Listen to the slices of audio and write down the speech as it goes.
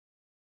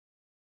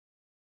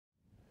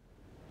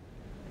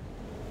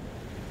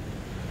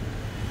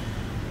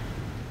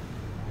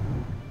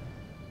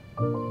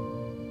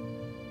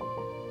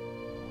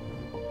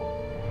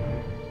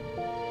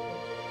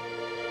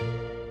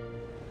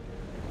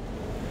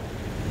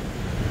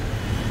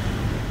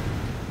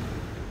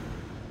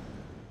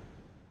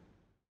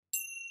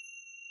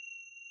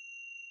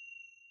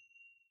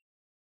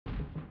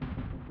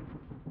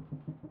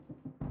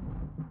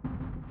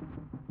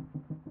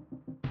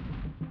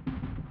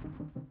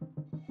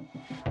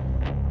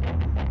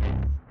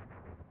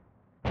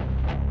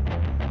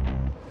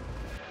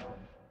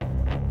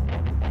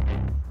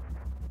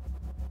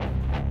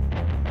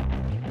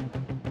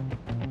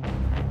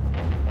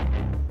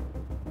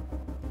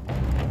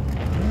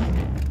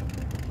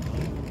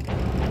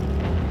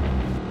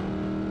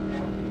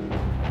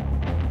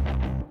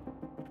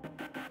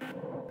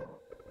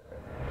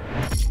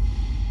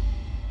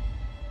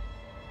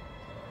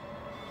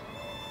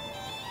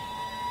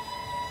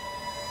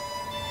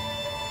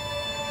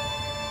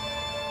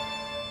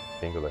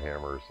King of the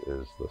Hammers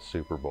is the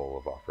Super Bowl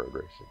of off-road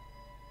racing.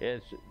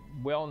 It's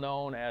well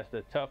known as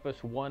the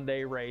toughest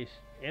one-day race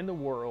in the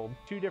world.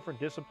 Two different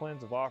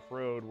disciplines of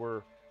off-road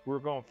where we're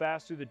going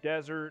fast through the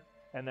desert,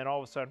 and then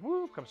all of a sudden,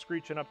 whoo, come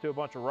screeching up to a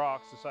bunch of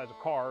rocks the size of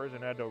cars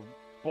and had to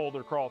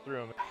boulder crawl through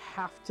them.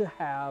 Have to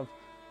have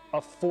a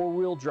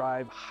four-wheel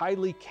drive,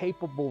 highly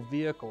capable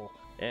vehicle.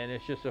 And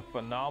it's just a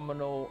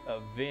phenomenal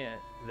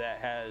event that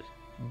has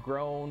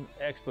grown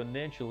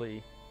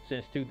exponentially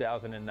since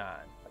 2009.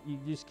 You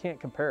just can't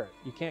compare it.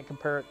 You can't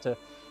compare it to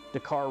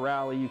Dakar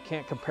Rally. You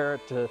can't compare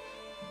it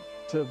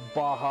to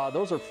Baja.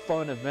 Those are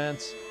fun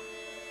events.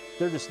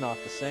 They're just not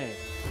the same.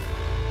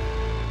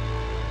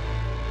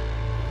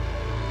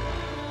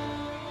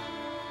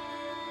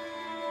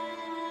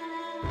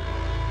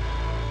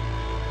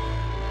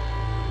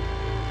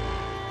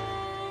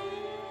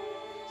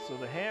 So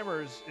the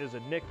Hammers is a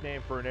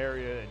nickname for an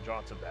area in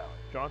Johnson Valley.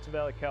 Johnson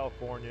Valley,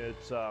 California.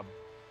 It's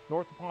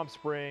north of Palm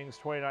Springs,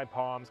 29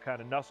 Palms,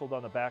 kind of nestled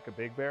on the back of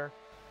Big Bear.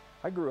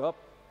 I grew up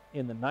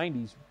in the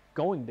 90s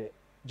going to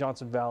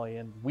Johnson Valley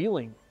and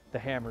wheeling the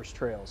Hammers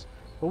trails.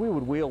 But we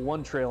would wheel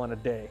one trail in a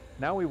day.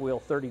 Now we wheel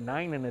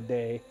 39 in a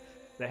day.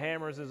 The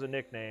Hammers is a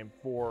nickname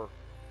for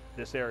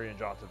this area in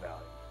Johnson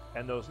Valley.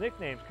 And those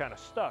nicknames kind of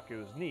stuck. It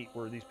was neat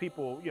where these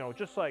people, you know,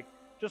 just like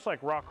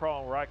rock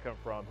crawling where I come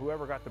from,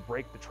 whoever got to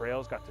break the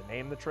trails got to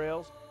name the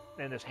trails.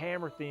 And this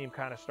hammer theme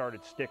kind of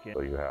started sticking.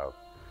 So you have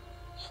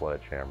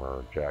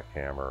sledgehammer,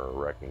 jackhammer,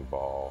 wrecking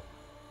ball,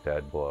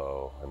 dead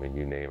blow. I mean,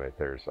 you name it.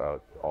 There's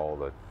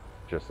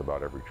just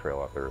about every trail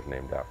out there is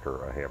named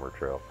after a hammer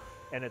trail.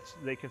 And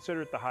they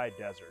consider it the high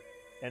desert.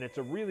 And it's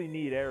a really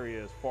neat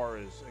area as far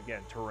as,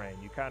 again, terrain.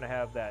 You kind of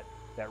have that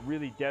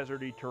really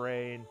deserty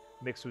terrain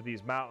mixed with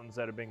these mountains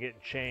that have been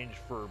getting changed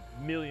for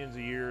millions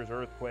of years,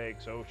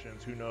 earthquakes,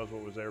 oceans, who knows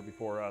what was there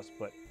before us.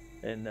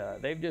 And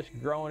they've just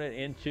grown it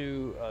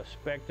into a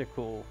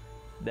spectacle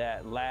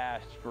that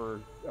lasts for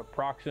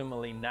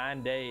approximately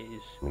 9 days.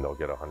 I mean, they'll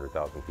get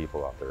 100,000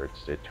 people out there.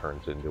 It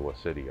turns into a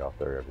city out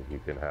there. I mean,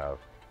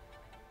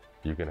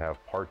 you can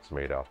have parts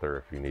made out there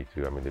if you need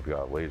to. I mean, they've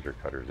got laser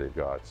cutters, they've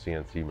got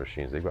CNC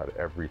machines, they've got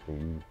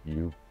everything.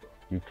 You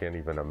can't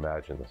even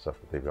imagine the stuff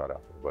that they've got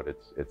out there. But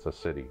it's a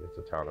city, it's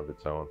a town of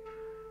its own,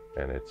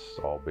 and it's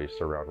all based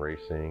around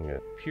racing.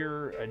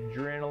 Pure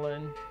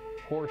adrenaline,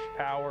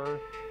 horsepower,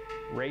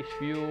 race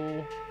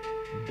fuel,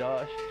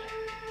 dust,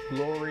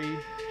 glory,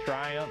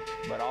 triumph,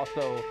 but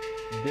also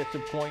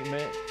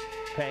disappointment,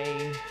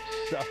 pain,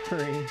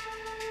 suffering,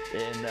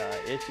 and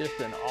it's just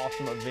an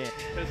awesome event.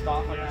 Pissed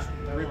off, I just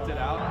ripped it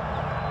out.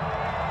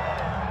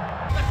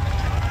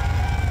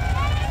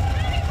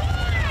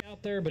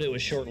 Out there, but it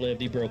was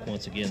short-lived. He broke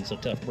once again, so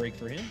tough break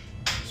for him.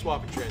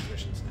 Swapping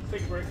transmissions.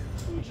 Take a break.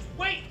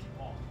 Wait!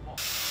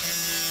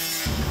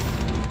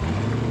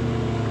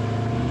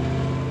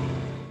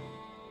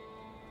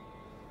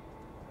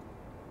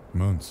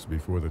 Months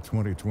before the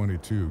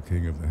 2022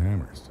 King of the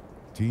Hammers,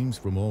 teams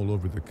from all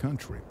over the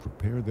country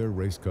prepare their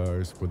race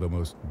cars for the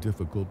most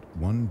difficult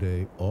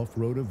one-day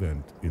off-road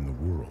event in the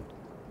world.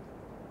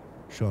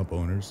 Shop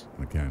owners,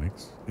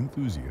 mechanics,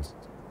 enthusiasts,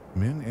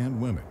 men and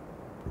women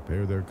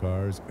prepare their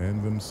cars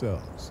and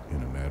themselves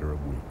in a matter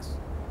of weeks.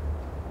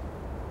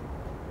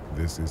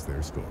 This is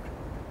their story.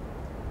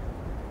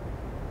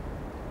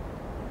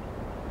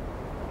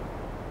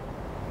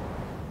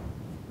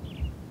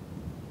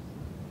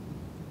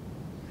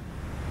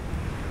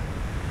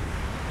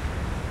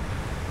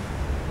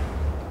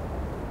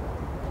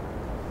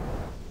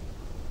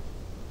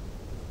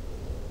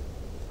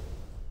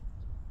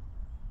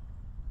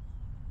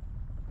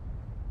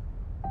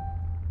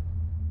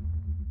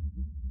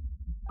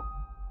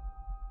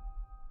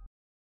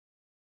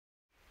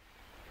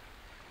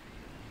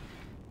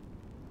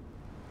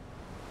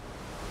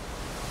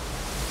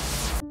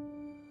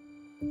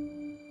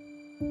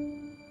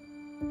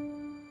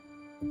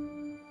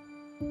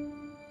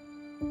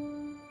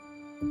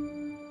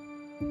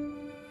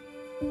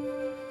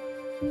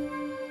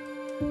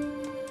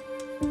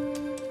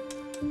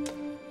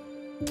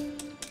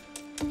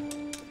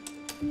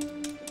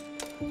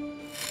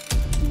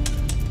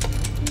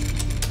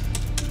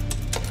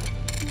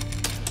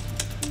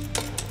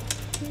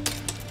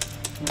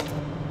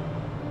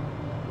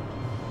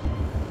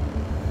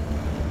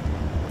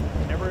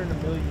 Never in a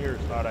million years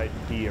thought I'd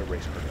be a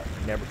race car guy.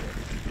 Never did.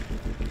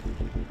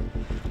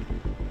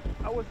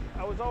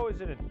 I was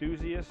always an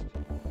enthusiast,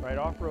 right?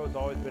 Off-road's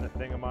always been a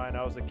thing of mine.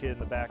 I was a kid in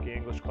the back of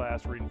English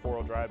class reading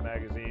four-wheel drive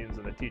magazines,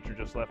 and the teacher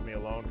just left me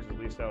alone because at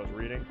least I was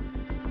reading.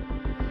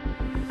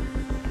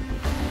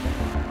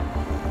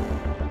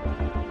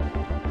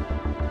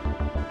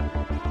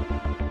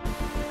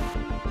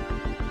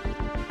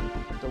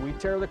 So we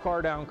tear the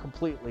car down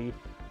completely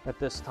at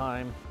this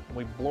time.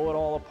 We blow it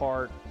all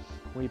apart.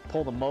 We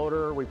pull the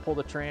motor, we pull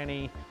the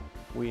tranny,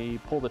 we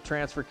pull the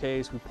transfer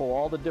case, we pull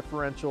all the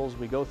differentials,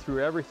 we go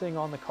through everything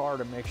on the car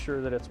to make sure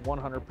that it's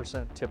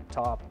 100%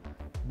 tip-top,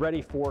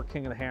 ready for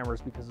King of the Hammers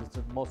because it's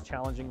the most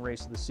challenging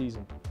race of the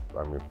season.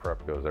 I mean,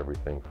 prep goes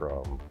everything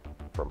from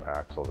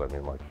axles. I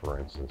mean, like for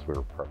instance, we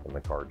were prepping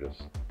the car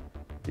just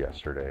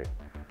yesterday.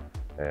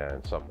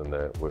 and something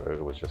that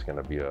it was just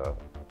going to be a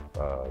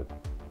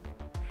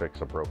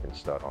fix a broken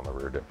stud on the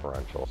rear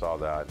differential. Saw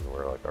that and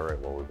we're like, all right,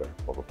 well, we better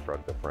pull the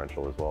front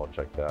differential as well,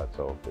 check that.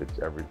 So it's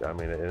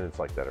and it's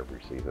like that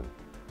every season.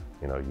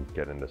 You know, you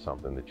get into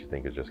something that you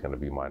think is just going to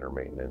be minor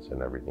maintenance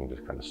and everything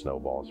just kind of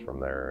snowballs from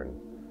there, and,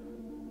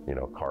 you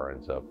know, car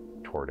ends up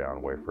tore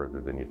down way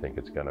further than you think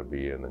it's going to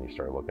be, and then you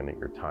start looking at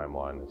your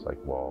timeline. It's like,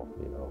 well,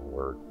 you know,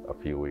 we're a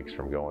few weeks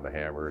from going to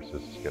Hammers.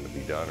 Is this going to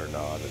be done or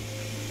not?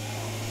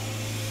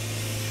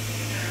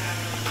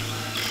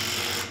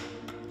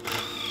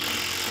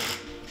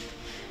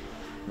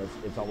 And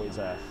it's always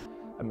a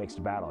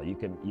mixed battle. You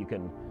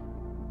can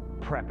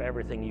prep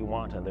everything you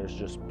want, and there's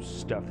just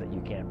stuff that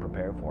you can't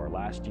prepare for.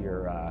 Last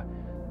year,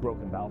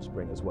 broken valve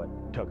spring is what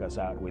took us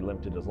out. We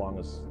limped it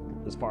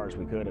as far as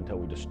we could until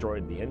we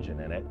destroyed the engine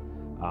in it.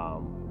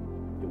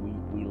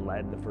 We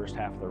led the first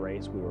half of the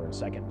race. We were in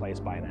second place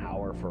by an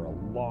hour for a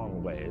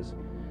long ways,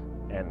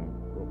 and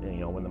you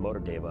know, when the motor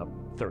gave up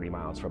 30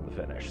 miles from the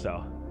finish.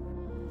 So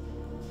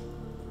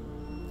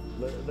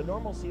the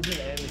normal season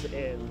ends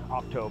in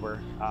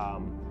October.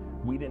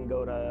 We didn't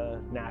go to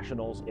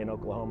Nationals in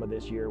Oklahoma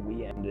this year.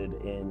 We ended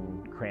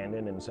in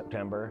Crandon in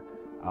September,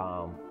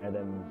 and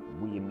then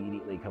we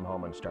immediately come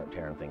home and start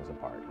tearing things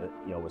apart.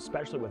 You know,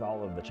 especially with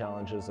all of the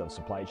challenges of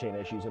supply chain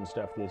issues and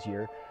stuff this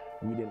year,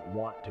 we didn't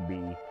want to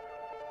be,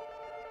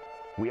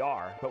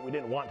 but we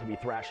didn't want to be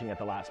thrashing at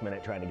the last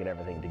minute trying to get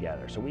everything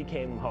together. So we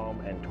came home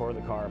and tore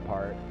the car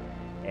apart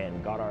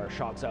and got our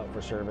shocks out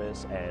for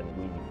service, and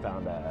we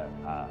found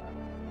a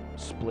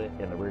split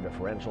in the rear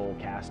differential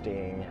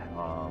casting.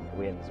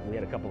 We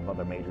had a couple of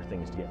other major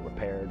things to get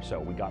repaired, so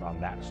we got on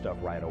that stuff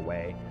right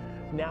away.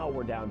 Now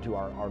we're down to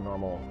our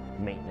normal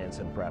maintenance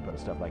and prep and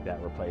stuff like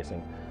that,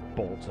 replacing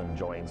bolts and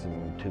joints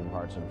and tune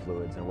parts and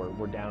fluids, and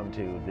we're down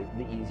to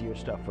the easier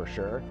stuff for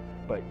sure.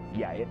 But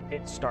yeah,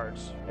 it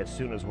starts as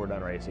soon as we're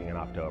done racing in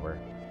October.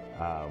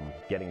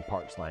 Getting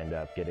parts lined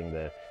up, getting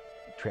the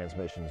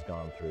transmissions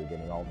gone through,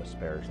 getting all the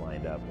spares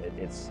lined up.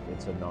 It's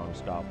a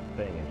non-stop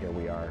thing, and here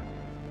we are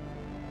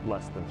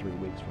less than 3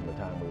 weeks from the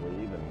time we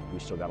leave, and we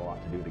still got a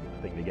lot to do to get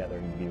the thing together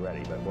and be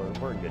ready, but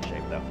we're in good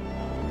shape though.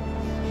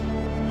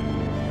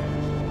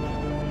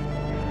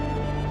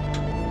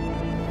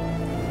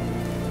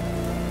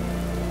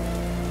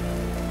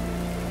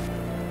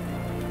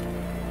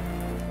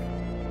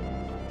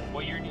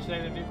 What year did you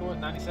say the vehicle was?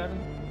 97?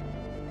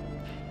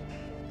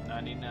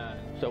 99.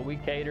 So we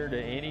cater to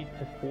any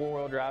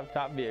four-wheel drive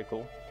top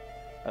vehicle.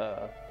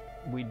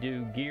 We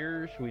do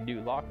gears, we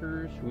do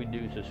lockers, we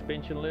do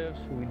suspension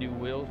lifts, we do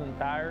wheels and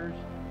tires,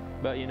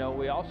 but you know,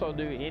 we also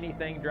do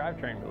anything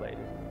drivetrain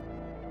related.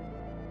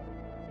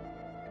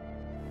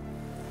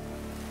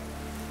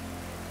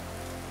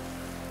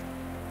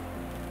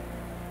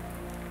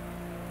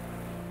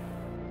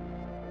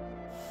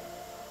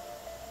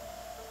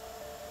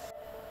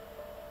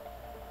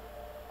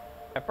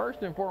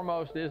 First and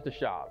foremost is the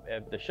shop.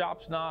 If the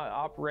shop's not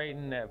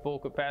operating at full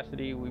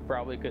capacity, we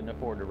probably couldn't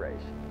afford to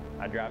race.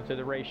 I drive to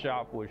the race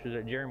shop, which is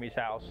at Jeremy's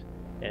house,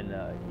 and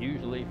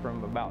usually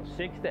from about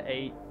 6 to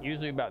 8,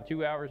 usually about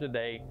 2 hours a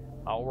day,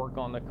 I'll work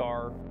on the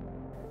car.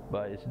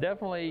 But it's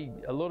definitely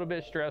a little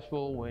bit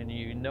stressful when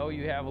you know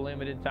you have a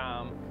limited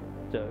time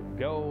to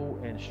go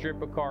and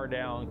strip a car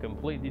down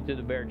completely to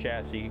the bare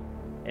chassis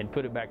and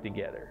put it back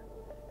together.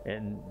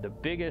 And the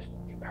biggest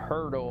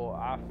hurdle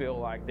I feel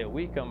like that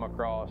we come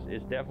across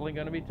is definitely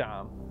going to be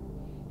time,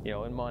 you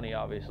know, and money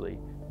obviously,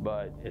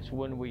 but it's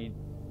when we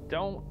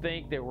don't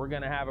think that we're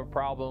going to have a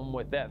problem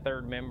with that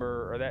third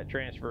member or that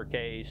transfer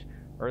case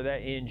or that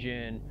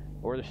engine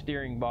or the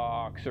steering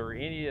box or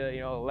any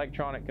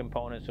electronic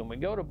components, and we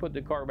go to put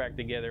the car back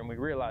together and we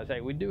realize, hey,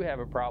 we do have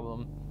a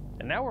problem,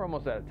 and now we're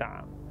almost out of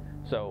time.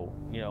 So,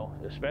 you know,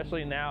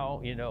 especially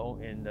now, you know,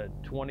 in the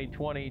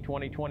 2020,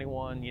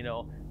 2021, you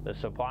know, the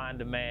supply and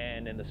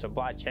demand and the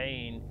supply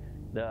chain,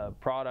 the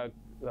product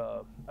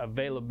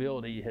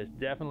availability has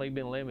definitely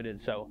been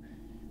limited. So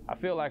I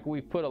feel like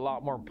we've put a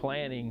lot more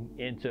planning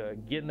into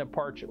getting the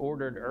parts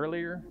ordered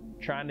earlier,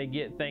 trying to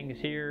get things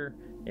here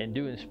and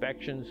do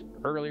inspections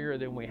earlier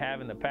than we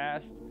have in the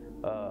past.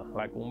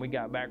 Like when we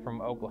got back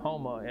from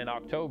Oklahoma in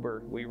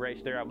October, we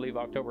raced there, I believe,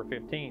 October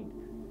 15th.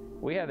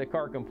 We had the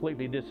car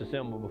completely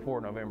disassembled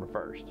before November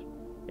 1st.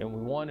 And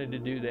we wanted to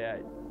do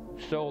that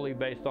solely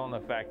based on the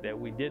fact that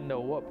we didn't know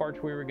what parts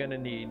we were going to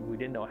need. We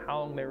didn't know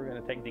how long they were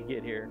going to take to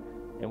get here.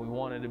 And we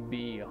wanted to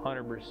be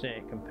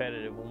 100%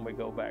 competitive when we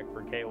go back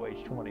for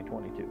KOH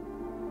 2022.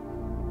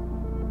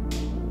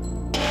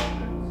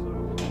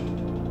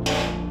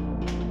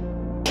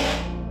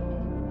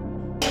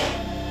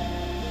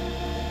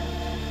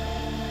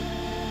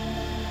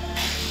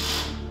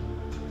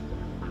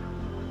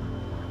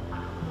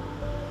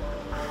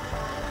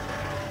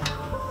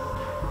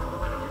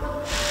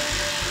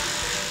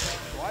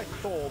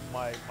 Sold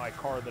my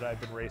car that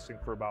I've been racing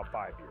for about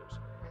 5 years.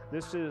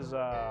 This is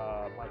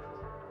my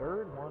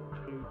third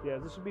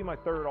this would be my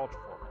third Ultra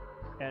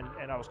 4.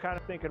 And I was kind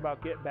of thinking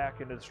about getting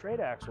back into the straight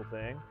axle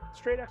thing.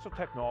 Straight axle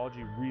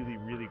technology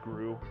really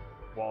grew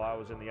while I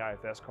was in the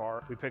IFS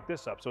car. We picked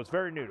this up, so it's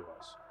very new to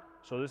us.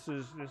 So this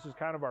is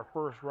kind of our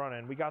first run,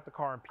 and we got the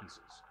car in pieces.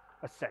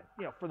 I said,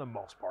 you know, for the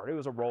most part, it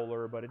was a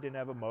roller, but it didn't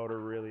have a motor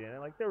really in it.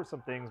 Like there were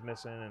some things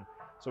missing, and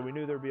so we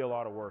knew there'd be a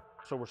lot of work.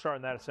 So we're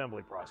starting that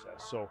assembly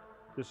process. So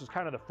this is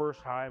kind of the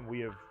first time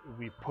we've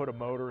put a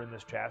motor in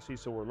this chassis,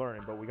 so we're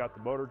learning. But we got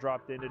the motor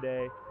dropped in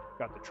today,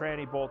 got the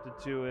tranny bolted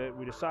to it.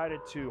 We decided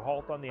to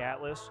halt on the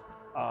Atlas.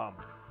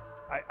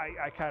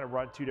 I kind of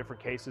run two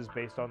different cases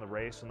based on the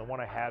race, and the one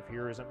I have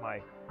here isn't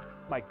my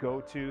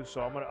go-to, so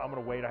I'm gonna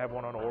wait. I have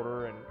one on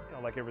order, and you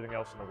know, like everything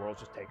else in the world,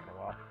 it's just taking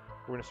a while.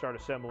 We're gonna start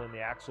assembling the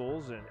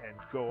axles and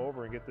go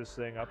over and get this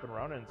thing up and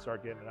running and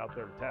start getting it out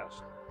there to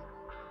test.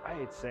 I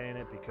hate saying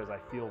it because I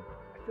feel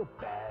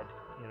bad,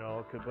 you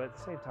know, but at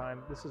the same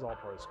time, this is all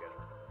part of the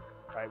schedule,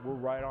 right? We're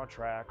right on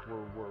track.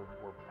 We're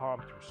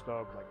pumped. We're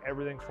stoked. Like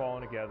everything's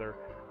falling together,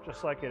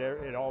 just like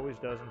it always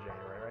does in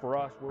January. Right? For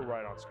us, we're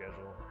right on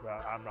schedule.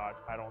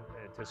 I don't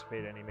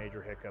anticipate any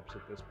major hiccups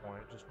at this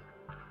point. Just,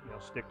 you know,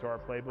 stick to our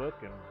playbook,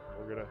 and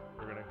we're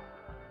gonna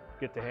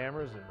get the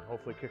hammers and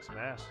hopefully kick some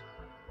ass.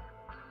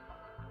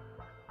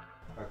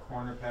 A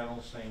corner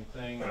panel, same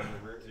thing.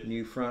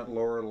 New front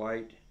lower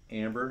light,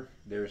 amber.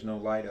 There's no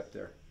light up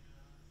there.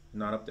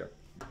 Not up there.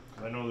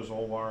 I know there's a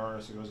whole wire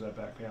harness that goes to that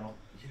back panel.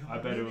 You know, I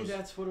bet it was.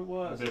 That's what it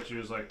was. I bet you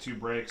it was like 2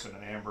 brakes and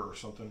an amber or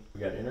something.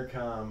 We got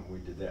intercom. We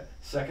did that.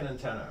 Second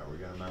antenna. We're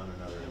gonna mount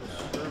another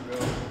antenna. Screw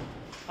go.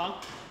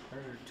 Huh?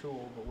 There's your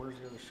tool, but where's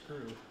the other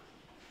screw?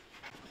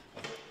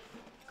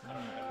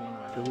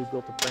 So we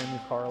built a brand new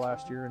car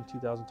last year in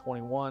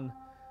 2021.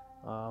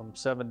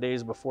 7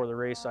 days before the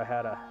race, I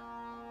had a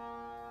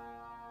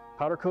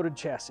powder-coated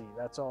chassis.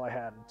 That's all I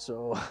had.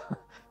 So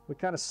we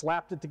kind of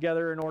slapped it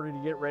together in order to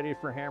get ready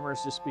for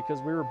hammers, just because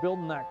we were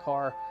building that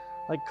car.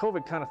 Like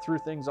COVID kind of threw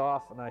things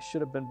off, and I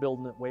should have been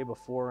building it way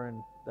before,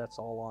 and that's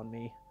all on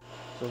me.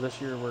 So this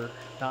year we're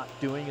not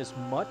doing as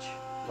much.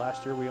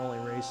 Last year we only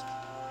raced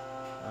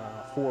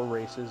 4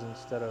 races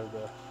instead of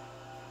the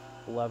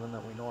 11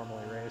 that we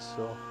normally race.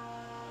 So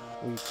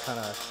we kind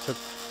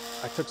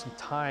of I took some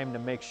time to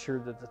make sure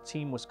that the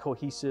team was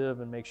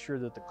cohesive and make sure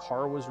that the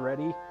car was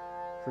ready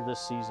for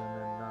this season,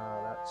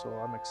 and so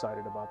I'm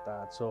excited about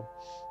that. So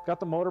got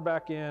the motor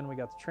back in, we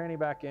got the tranny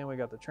back in, we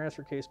got the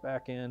transfer case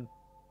back in,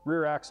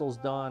 rear axle's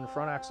done,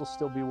 front axle's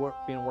still being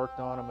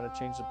worked on. I'm going to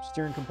change the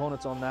steering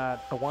components on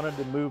that. I wanted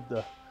to move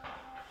the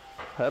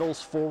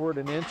pedals forward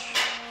an inch,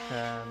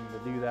 and to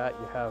do that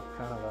you have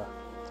kind of a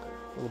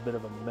little bit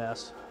of a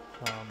mess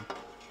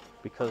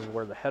because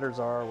where the headers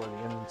are, where the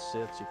engine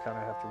sits, you kind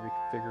of have to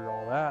reconfigure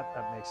all that.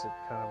 That makes it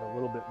kind of a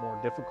little bit more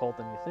difficult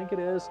than you think it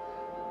is.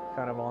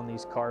 Kind of on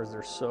these cars,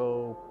 they're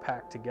so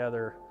packed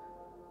together,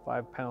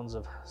 5 pounds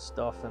of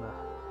stuff in a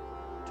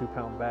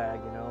 2-pound bag,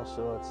 you know,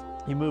 so it's,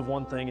 you move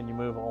one thing and you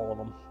move all of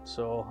them.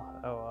 So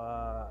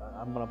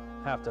I'm gonna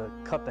have to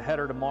cut the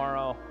header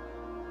tomorrow,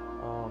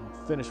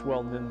 finish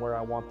welding in where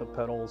I want the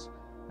pedals,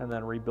 and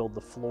then rebuild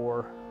the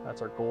floor.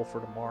 That's our goal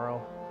for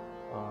tomorrow.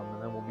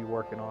 And then we'll be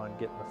working on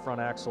getting the front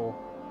axle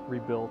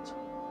rebuilt,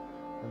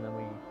 and then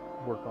we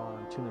work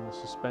on tuning the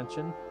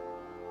suspension.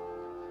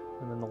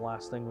 And then the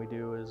last thing we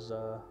do is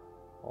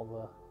all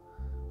the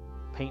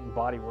paint and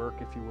body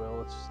work, if you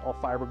will. It's all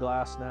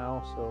fiberglass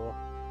now, so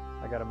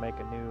I got to make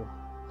a new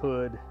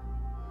hood,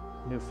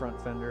 new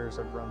front fenders.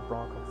 I've run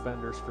Bronco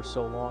fenders for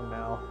so long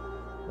now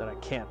that I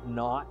can't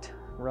not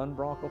run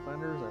Bronco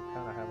fenders. I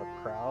kind of have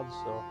a crowd,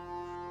 so.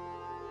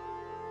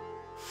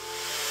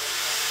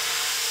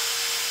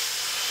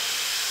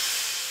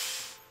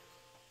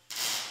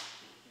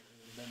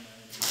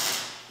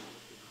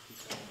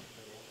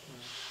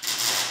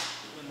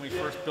 When we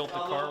first built the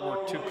car,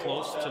 we're too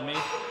close to me,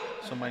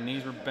 so my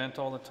knees were bent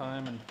all the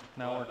time, and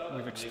now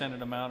we've extended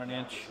them out an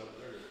inch.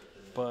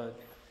 But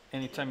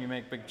anytime you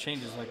make big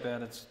changes like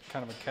that, it's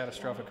kind of a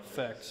catastrophic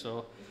effect.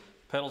 So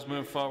pedals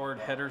move forward,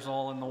 headers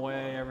all in the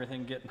way,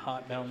 everything getting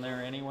hot down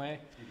there anyway.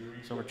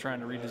 So we're trying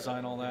to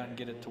redesign all that and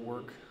get it to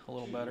work a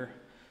little better.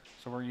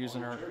 So we're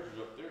using our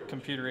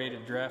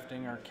computer-aided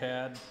drafting, our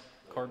CAD,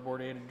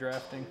 cardboard-aided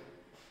drafting,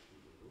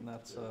 and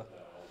that's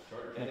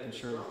making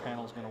sure the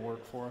panel's going to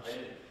work for us.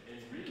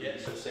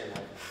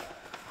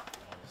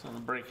 So the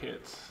brake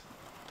hits.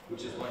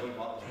 Which is why he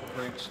bought the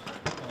Brakes,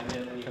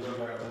 because we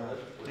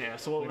got Yeah,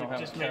 so what we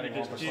just maybe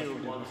just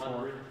do,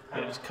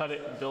 yeah, just cut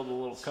it and build a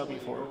little cubby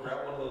for it.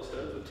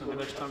 So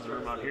there's tons of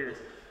room out here,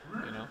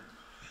 you know.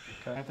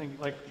 Okay. I think,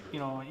 like, you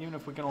know, even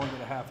if we can only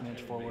get a ½ inch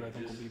forward, I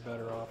think we'll be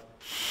better off.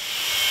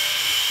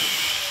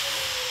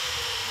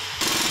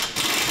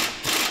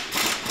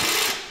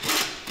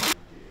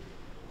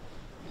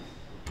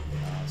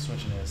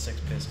 Switching to a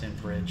 6-piston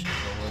bridge to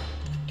go with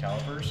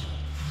calipers.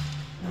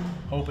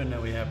 Hoping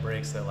that we have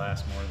brakes that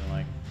last more than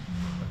like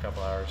a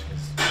couple hours,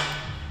 because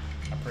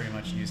I'm pretty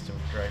much used to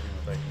driving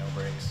with like no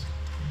brakes.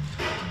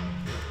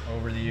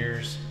 Over the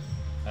years,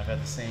 I've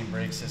had the same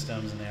brake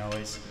systems, and they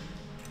always,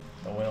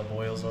 the oil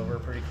boils over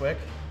pretty quick.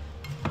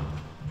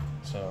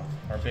 So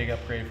our big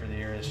upgrade for the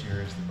year this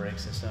year is the brake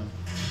system.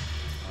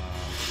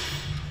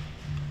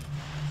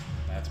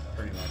 that's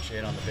pretty much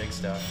it on the big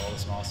stuff. All the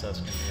small stuff's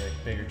gonna be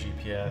like bigger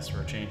GPS.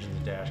 We're changing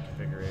the dash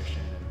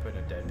configuration and putting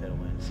a dead pedal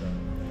in. So.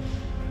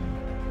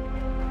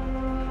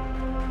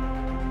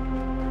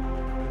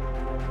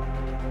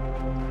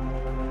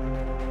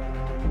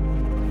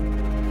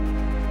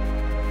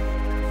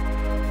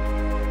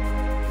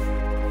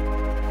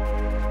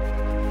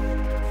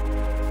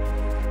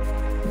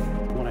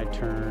 When I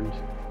turned,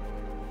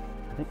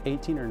 I think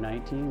 18 or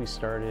 19, we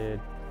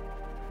started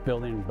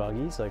building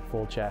buggies, like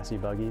full chassis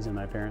buggies in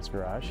my parents'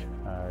 garage.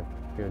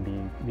 It would be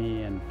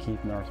me and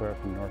Keith Northrup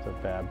from Northrup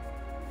Fab.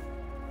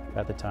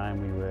 At the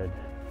time, we would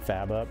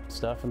fab up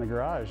stuff in the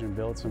garage and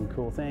build some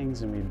cool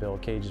things, and we'd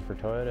build cages for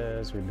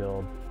Toyotas, we'd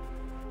build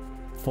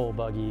full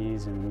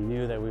buggies, and we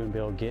knew that we wouldn't be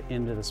able to get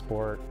into the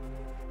sport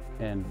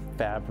and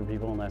fab for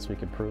people unless we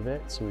could prove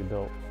it. So we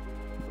built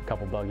a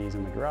couple buggies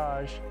in the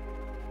garage.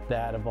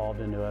 That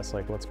evolved into us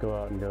like, let's go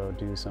out and go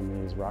do some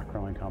of these rock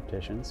crawling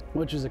competitions,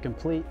 which was a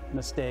complete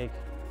mistake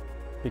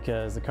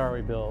because the car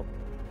we built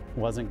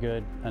wasn't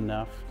good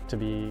enough to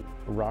be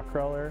a rock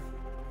crawler,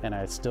 and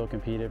I still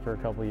competed for a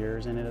couple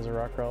years in it as a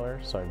rock crawler,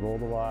 so I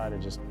rolled a lot.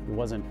 It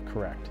wasn't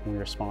correct. We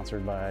were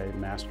sponsored by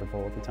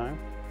Masterpole at the time,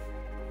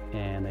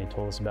 and they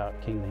told us about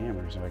King of the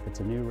Hammers. They're like, it's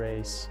a new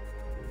race,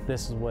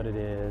 this is what it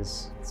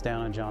is, it's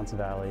down in Johnson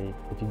Valley.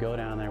 If you go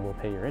down there, we'll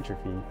pay your entry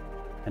fee.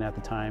 And at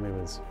the time it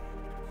was,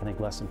 I think,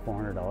 less than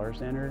 $400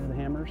 to enter the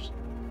Hammers.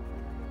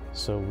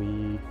 So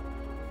me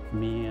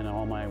and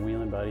all my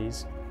wheeling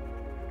buddies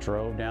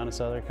drove down to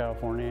Southern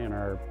California in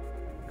our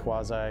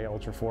quasi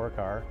Ultra 4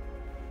 car,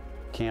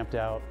 camped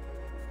out.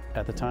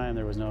 At the time,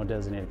 there was no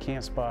designated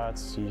camp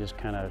spots. You just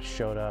kind of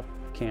showed up,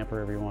 camp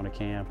wherever you want to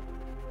camp.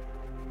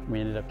 We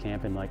ended up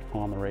camping like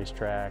on the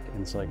racetrack,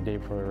 and so like day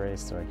before the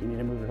race, they're like, you need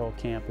to move your whole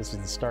camp. This is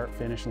the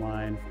start-finish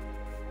line.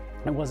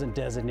 It wasn't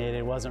designated,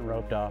 it wasn't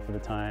roped off at the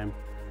time.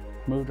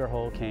 Moved our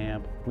whole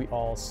camp. We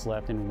all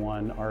slept in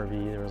one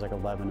RV. There was like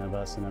 11 of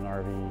us in an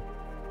RV.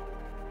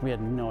 We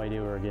had no idea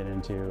what we were getting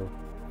into.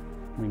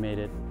 We made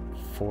it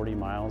 40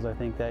 miles, I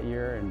think, that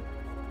year, and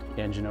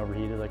engine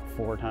overheated like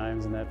 4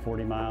 times in that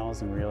 40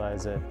 miles and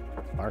realized that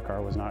our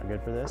car was not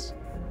good for this.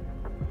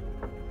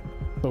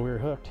 But we were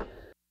hooked.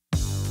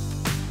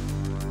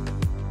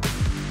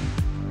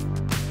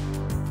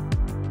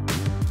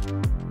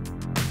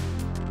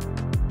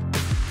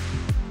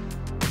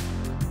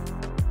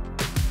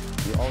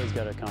 You always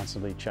got to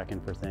constantly check in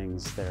for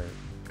things that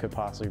could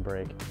possibly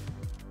break.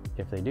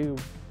 If they do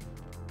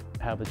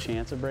have the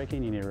chance of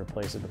breaking, you need to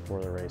replace it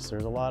before the race.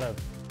 There's a lot of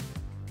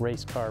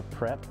race car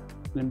prep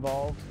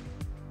involved.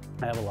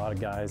 I have a lot of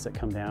guys that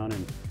come down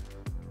and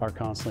are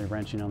constantly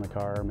wrenching on the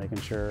car, making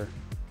sure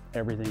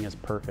everything is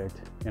perfect.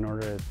 In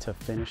order to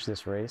finish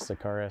this race, the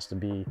car has to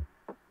be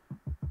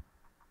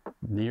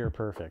near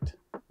perfect.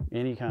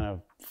 Any kind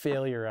of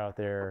failure out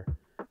there,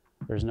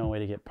 there's no way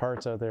to get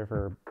parts out there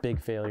for big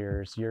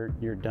failures. You're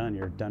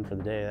done for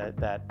the day.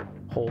 That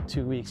whole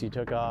 2 weeks you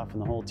took off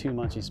and the whole 2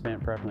 months you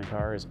spent prepping the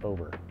car is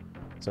over.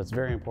 So it's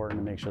very important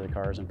to make sure the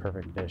car is in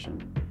perfect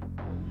condition.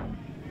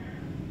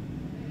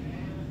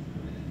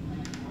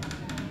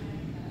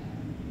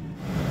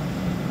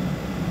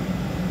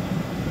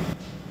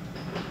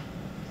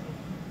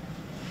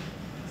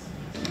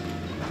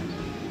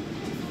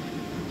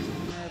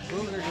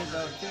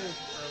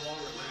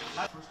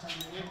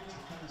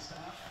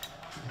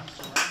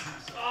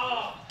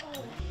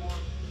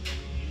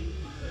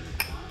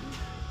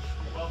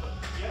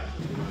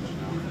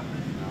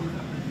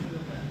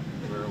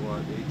 We're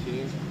what,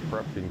 18?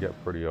 Prep can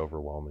get pretty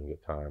overwhelming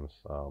at times,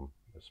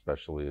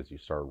 especially as you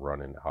start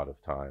running out of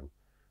time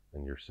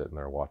and you're sitting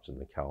there watching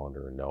the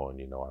calendar and knowing,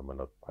 you know,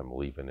 I'm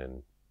leaving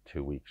in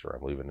 2 weeks or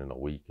I'm leaving in a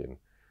week, and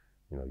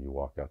you know, you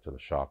walk out to the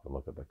shop and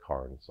look at the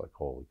car and it's like,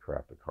 holy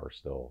crap, the car's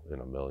still in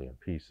a million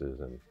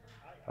pieces, and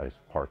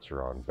parts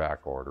are on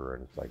back order,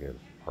 and it's like,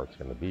 parts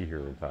going to be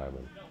here in time.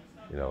 And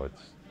you know,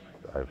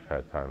 I've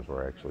had times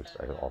where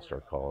I'll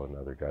start calling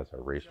other guys I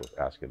race with,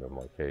 asking them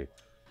like, hey,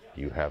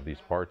 do you have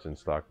these parts in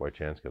stock by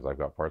chance? Because I've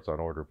got parts on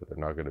order, but they're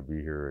not going to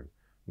be here. And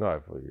no,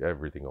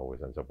 everything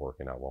always ends up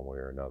working out one way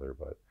or another.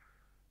 But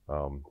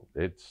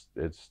it's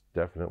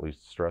definitely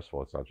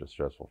stressful. It's not just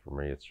stressful for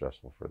me. It's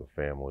stressful for the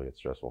family. It's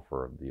stressful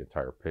for the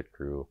entire pit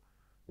crew.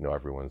 You know,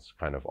 everyone's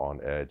kind of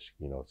on edge.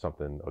 You know,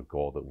 a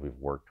goal that we've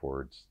worked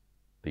towards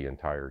the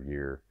entire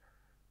year.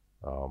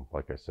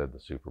 Like I said, the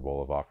Super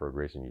Bowl of off-road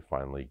racing, you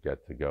finally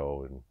get to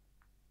go and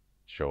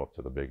show up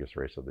to the biggest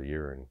race of the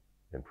year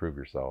and prove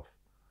yourself.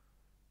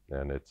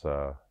 And it's,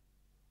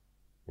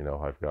 you know,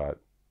 I've got,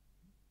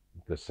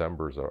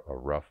 December's a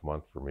rough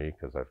month for me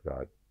because I've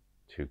got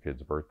 2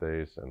 kids'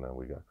 birthdays, and then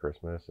we got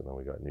Christmas, and then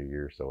we got New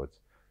Year. So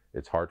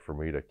it's hard for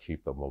me to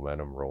keep the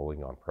momentum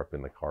rolling on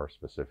prepping the car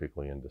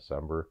specifically in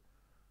December.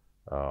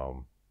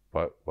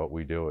 But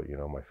we do it, you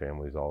know, my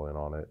family's all in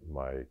on it.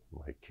 My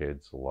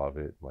kids love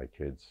it.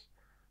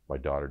 My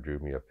daughter drew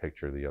me a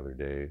picture the other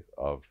day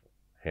of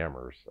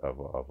hammers,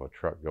 of a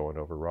truck going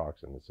over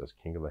rocks, and it says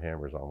King of the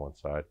Hammers on one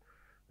side,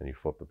 and you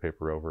flip the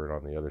paper over, and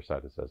on the other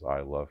side it says,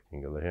 I love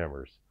King of the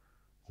Hammers.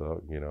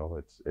 So, you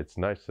know, it's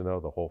nice to know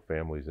the whole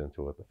family's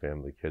into it. The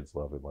family, kids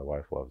love it. My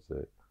wife loves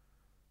it.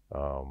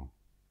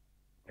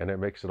 And it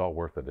makes it all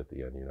worth it at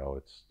the end. You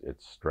know,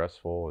 it's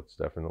stressful. It's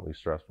definitely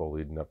stressful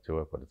leading up to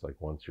it, but it's like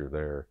once you're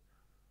there,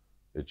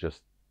 it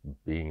just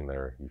being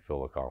there, you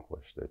feel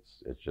accomplished.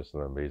 It's just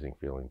an amazing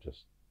feeling.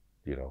 Just,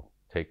 you know,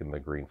 taking the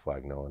green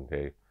flag, knowing,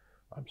 hey,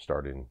 I'm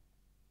starting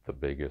the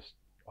biggest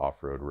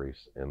off-road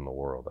race in the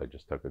world. I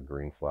just took a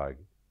green flag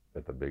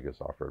at the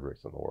biggest off-road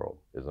race in the world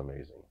is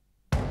amazing.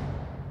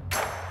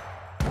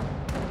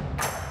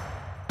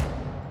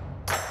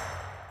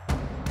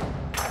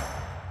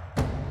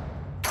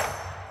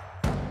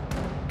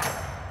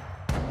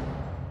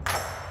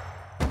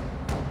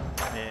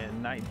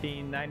 In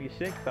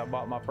 1996, I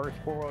bought my first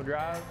four-wheel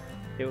drive.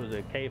 It was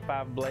a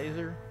K5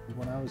 Blazer.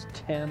 When I was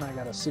 10, I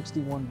got a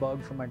 61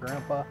 bug from my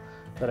grandpa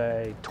that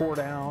I tore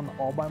down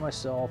all by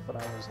myself, and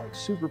I was like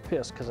super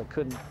pissed because I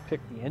couldn't pick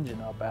the engine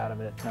up out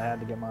of it, and I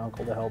had to get my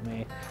uncle to help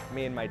me.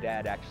 Me and my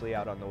dad actually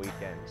out on the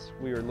weekends.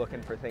 We were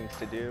looking for things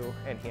to do,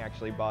 and he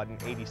actually bought an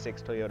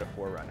 86 Toyota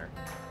 4Runner.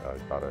 I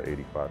bought an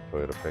 85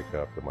 Toyota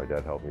pickup that my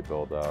dad helped me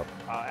build up.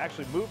 I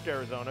actually moved to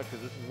Arizona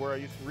because this is where I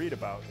used to read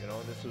about, you know,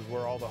 and this is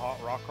where all the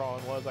hot rock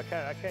crawling was. I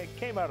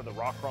came out of the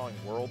rock crawling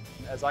world.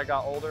 As I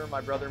got older, my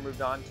brother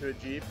moved on to a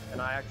Jeep,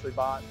 and I actually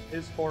bought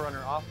his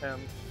 4Runner off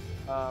him.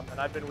 And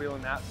I've been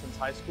wheeling that since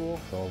high school.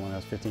 So when I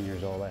was 15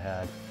 years old, I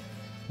had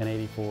an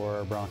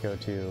 84 Bronco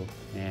 2,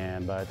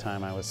 and by the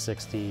time I was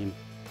 16,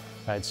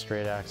 I had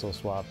straight axle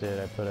swapped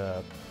it. I put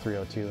a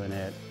 302 in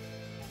it,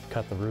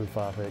 cut the roof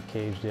off it,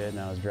 caged it,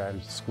 and I was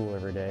driving to school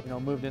every day. You know,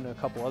 moved into a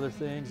couple other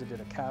things. I did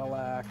a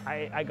Cadillac.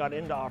 I got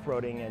into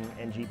off-roading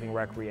and jeeping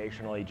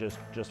recreationally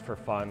just for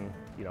fun,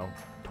 you know,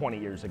 20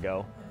 years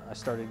ago. I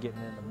started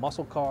getting into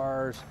muscle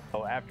cars.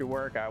 So after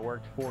work, I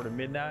worked 4 to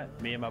midnight.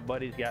 Me and my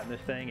buddies got in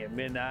this thing at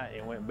midnight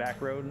and went back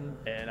roading,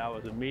 and I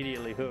was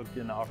immediately hooked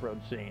in the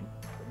off-road scene.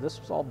 This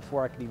was all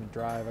before I could even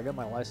drive. I got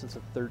my license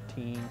at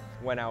 13.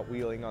 Went out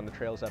wheeling on the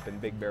trails up in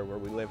Big Bear where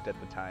we lived at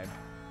the time,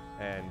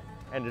 and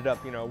ended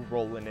up, you know,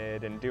 rolling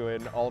it and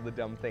doing all the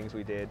dumb things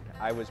we did.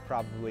 I was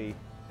probably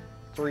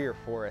 3 or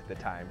 4 at the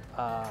time.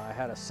 I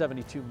had a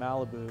 72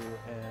 Malibu,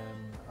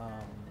 and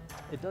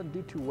it doesn't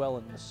do too well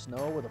in the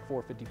snow with a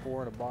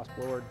 454 and a Boss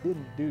blower. It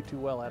didn't do too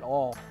well at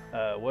all.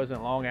 It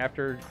wasn't long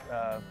after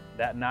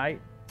that night,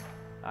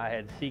 I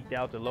had seeked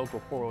out the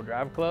local four-wheel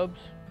drive clubs,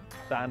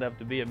 signed up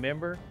to be a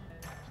member,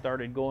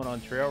 started going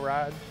on trail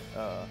rides,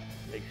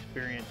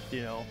 experienced,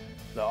 you know,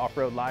 the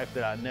off-road life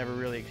that I never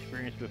really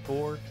experienced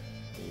before.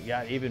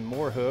 Got even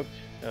more hooked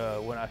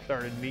when I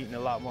started meeting a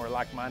lot more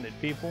like-minded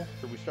people.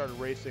 We started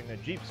racing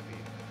at Jeep speed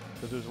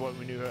because it was what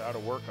we knew how to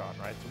work on,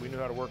 right? So we knew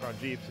how to work on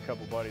Jeeps, a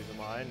couple buddies of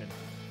mine,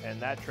 and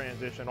that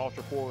transition,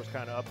 Ultra 4 was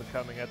kind of up and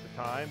coming at the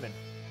time, and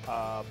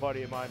a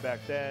buddy of mine back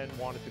then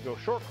wanted to go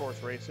short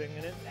course racing,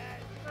 and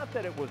not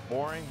that it was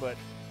boring, but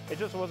it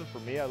just wasn't for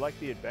me. I like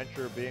the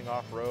adventure of being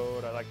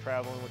off-road. I like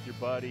traveling with your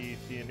buddies,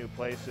 seeing new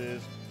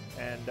places,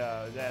 and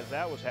as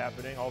that was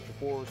happening, Ultra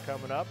 4 was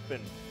coming up,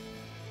 and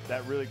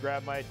that really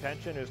grabbed my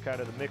attention. It was kind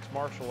of the mixed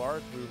martial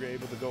arts. We were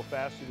able to go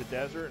fast through the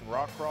desert and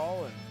rock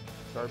crawl and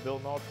started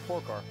building an Ultra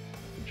 4 car.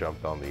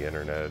 Jumped on the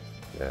internet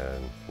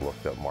and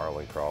looked up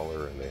Marlin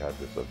Crawler, and they had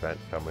this event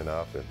coming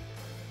up, and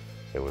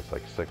it was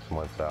like 6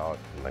 months out,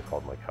 and I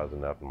called my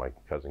cousin up, and my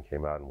cousin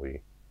came out, and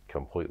we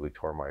completely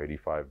tore my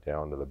 85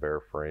 down to the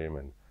bare frame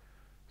and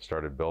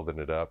started building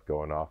it up,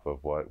 going off of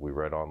what we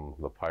read on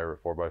the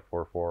Pirate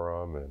 4x4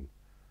 forum and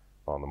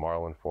on the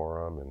Marlin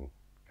forum, and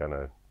kind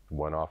of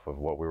went off of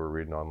what we were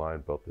reading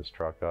online, built this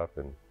truck up,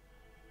 and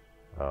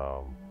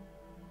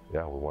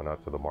yeah, we went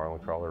out to the Marlin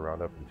Crawler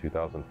Roundup in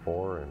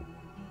 2004 and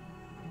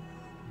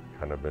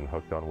kind of been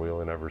hooked on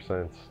wheeling ever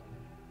since.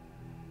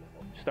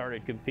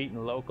 Started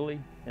competing locally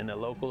in the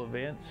local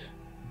events.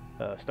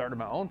 Started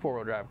my own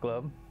four-wheel drive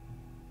club.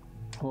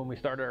 When we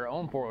started our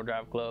own four-wheel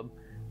drive club,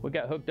 we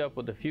got hooked up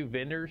with a few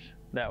vendors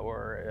that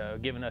were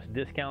giving us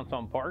discounts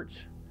on parts.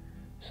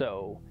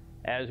 So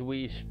as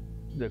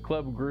the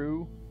club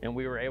grew and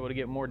we were able to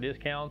get more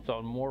discounts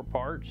on more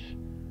parts,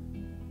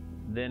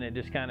 then it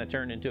just kind of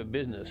turned into a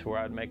business where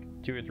I'd make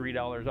 $2 or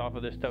 $3 off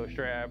of this tow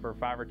strap or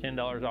 $5 or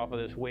 $10 off of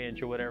this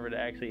winch or whatever to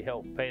actually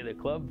help pay the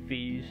club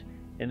fees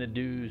and the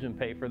dues and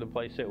pay for the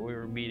place that we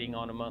were meeting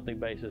on a monthly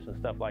basis and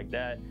stuff like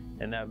that.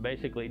 And that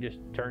basically just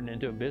turned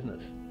into a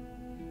business.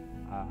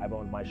 I've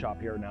owned my shop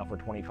here now for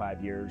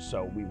 25 years,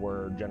 so we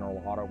were general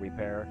auto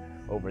repair.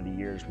 Over the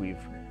years, we've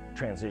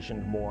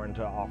transitioned more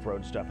into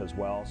off-road stuff as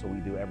well, so we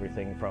do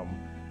everything from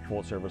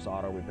full-service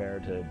auto repair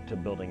to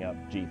building up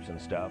Jeeps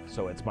and stuff.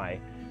 So it's my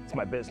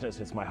business,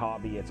 it's my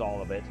hobby, it's all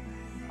of it.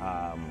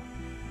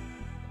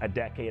 A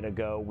decade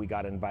ago, we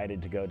got invited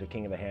to go to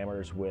King of the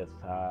Hammers with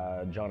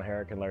John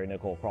Herrick and Larry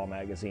Nickel Crawl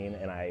Magazine,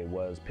 and I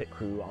was pit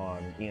crew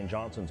on Ian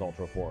Johnson's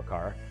Ultra 4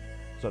 car.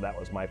 So that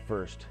was my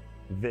first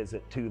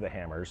visit to the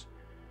Hammers.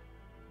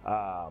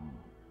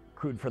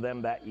 Crewed for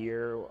them that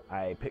year.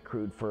 I pit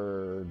crewed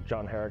for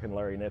John Herrick and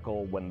Larry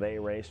Nickel when they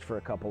raced for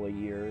a couple of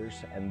years,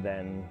 and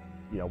then,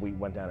 you know, we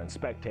went down and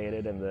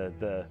spectated, and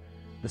the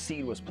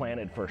seed was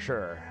planted for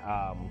sure.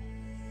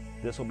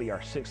 This will be our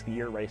 6th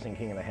year racing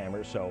King of the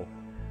Hammers, so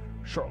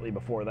shortly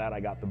before that I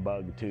got the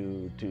bug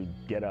to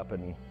get up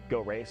and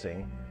go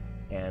racing.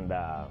 And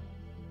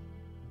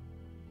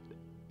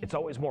it's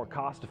always more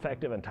cost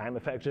effective and time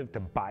effective to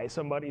buy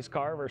somebody's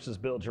car versus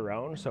build your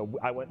own. So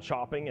I went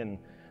shopping and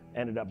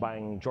ended up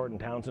buying Jordan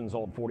Townsend's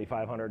old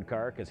 4500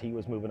 car because he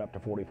was moving up to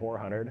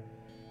 4400.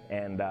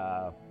 And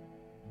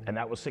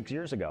that was 6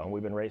 years ago. And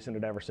we've been racing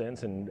it ever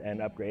since and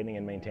upgrading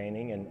and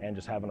maintaining and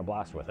just having a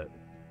blast with it.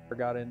 I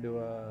got into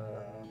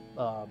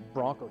a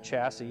Bronco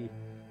chassis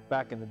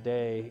back in the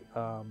day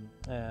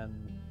and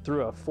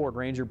threw a Ford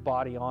Ranger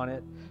body on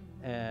it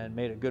and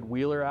made a good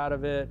wheeler out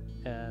of it.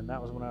 And that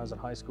was when I was in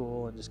high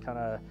school, and just kind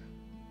of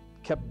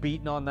kept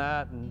beating on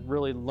that and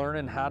really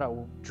learning how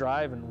to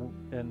drive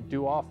and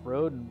do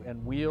off-road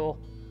and wheel.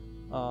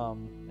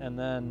 And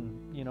then,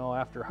 you know,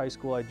 after high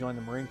school, I joined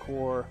the Marine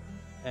Corps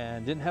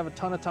and didn't have a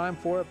ton of time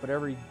for it, but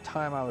every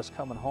time I was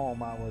coming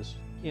home, I was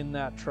in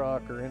that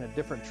truck or in a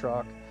different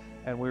truck,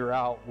 and we were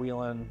out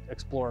wheeling,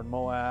 exploring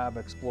Moab,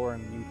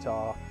 exploring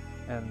Utah,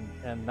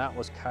 and that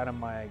was kind of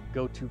my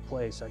go-to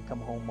place. I'd come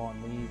home on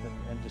leave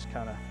and just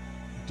kind of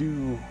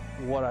do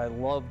what I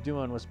loved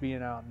doing, was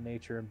being out in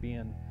nature and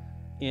being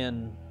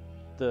in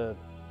the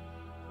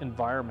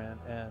environment,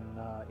 and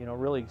you know,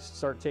 really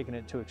start taking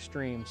it to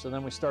extreme. So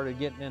then we started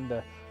getting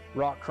into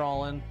rock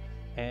crawling,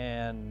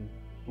 and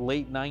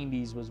late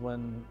 90s was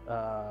when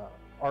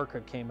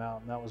ARCA came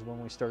out, and that was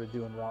when we started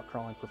doing rock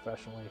crawling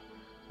professionally.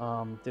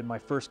 Did my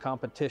first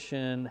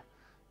competition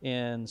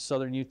in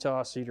southern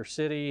Utah, Cedar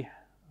City,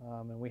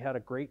 and we had a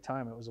great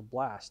time. It was a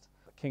blast.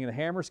 King of the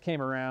Hammers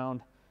came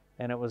around,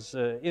 and it was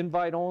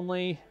invite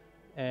only,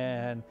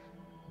 and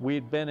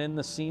we'd been in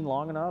the scene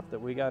long enough that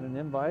we got an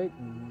invite,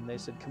 and they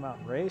said come out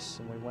and race,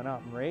 and we went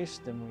out and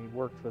raced, and we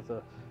worked with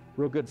a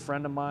real good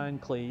friend of mine,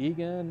 Clay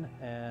Egan,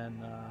 and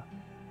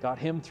got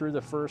him through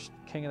the first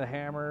King of the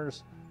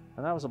Hammers,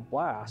 and that was a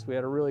blast. We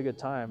had a really good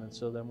time, and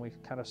so then we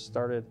kind of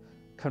started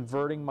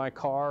converting my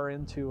car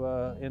into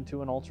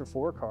an Ultra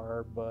 4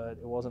 car, but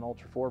it wasn't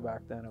Ultra 4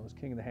 back then. It was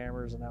King of the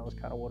Hammers, and that was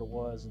kind of what it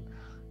was. And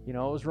you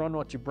know, it was run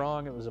what you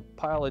brung. It was a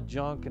pile of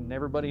junk, and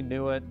everybody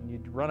knew it. And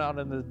you'd run out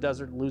into the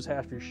desert and lose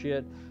half your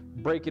shit,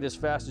 break it as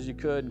fast as you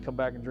could, and come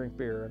back and drink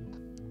beer.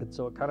 And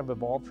so it kind of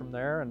evolved from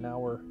there, and now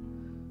we're,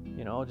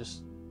 you know,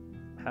 just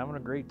having a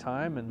great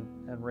time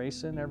and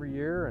racing every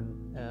year,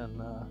 and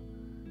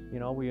you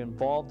know, we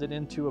evolved it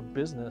into a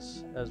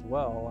business as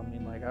well. I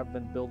mean, like, I've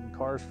been building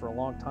cars for a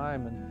long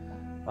time,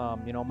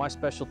 and you know, my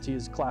specialty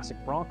is classic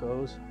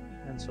Broncos,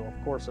 and so of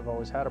course I've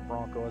always had a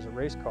Bronco as a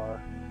race car.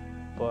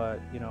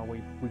 But you know,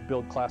 we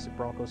build classic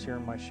Broncos here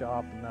in my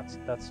shop, and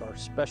that's our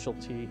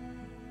specialty,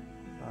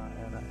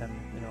 and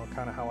you know,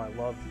 kind of how I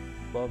love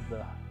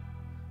the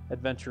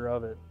adventure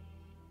of it.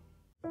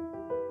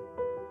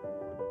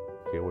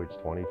 KOH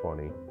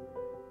 2020.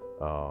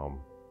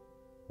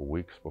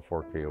 Weeks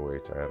before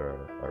KOH, I had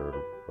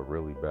a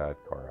really bad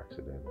car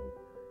accident.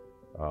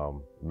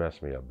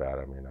 Messed me up bad.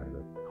 I mean, I had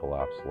a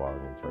collapsed lung,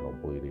 internal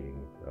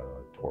bleeding,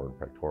 torn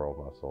pectoral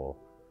muscle,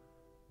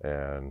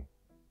 and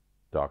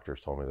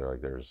doctors told me, they're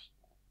like, there's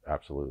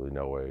absolutely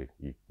no way,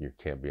 you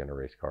can't be in a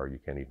race car. You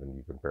can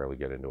barely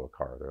get into a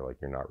car. They're like,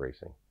 you're not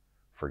racing.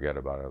 Forget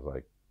about it. I was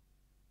like,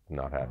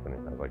 not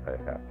happening. I was like, I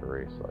have to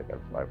race. Like,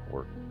 I've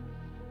worked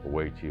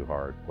way too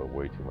hard, put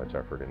way too much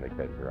effort in to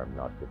get here. I'm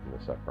not giving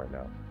this up right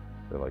now.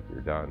 They're like,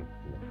 you're done.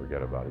 You know,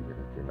 forget about it.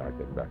 You're not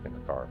getting back in the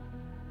car.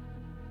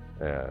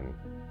 And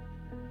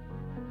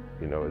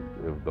you know,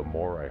 the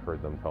more I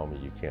heard them tell me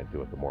you can't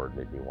do it, the more it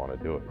made me want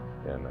to do it.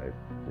 And I,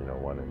 you know,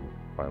 went and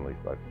finally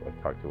I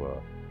talked to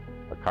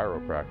a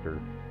chiropractor,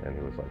 and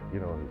he was like,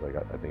 you know, he's like,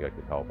 I think I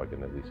could help. I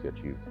can at least get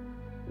you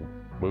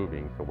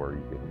moving to where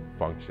you can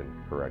function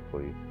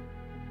correctly.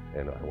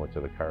 And I went to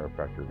the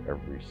chiropractor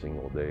every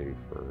single day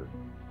for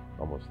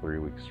almost 3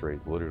 weeks straight,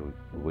 literally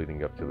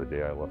leading up to the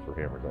day I left for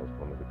Hammers. I was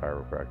going to the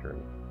chiropractor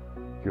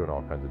and doing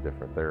all kinds of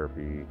different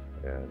therapy,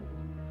 and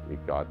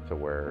it got to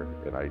where,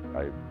 and I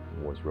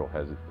was real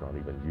hesitant on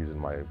even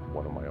using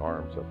one of my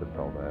arms up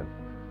until then.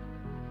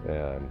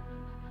 And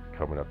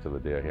coming up to the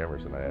day of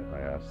Hammers, and I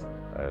asked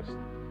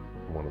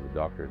one of the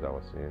doctors I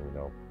was seeing, you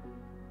know,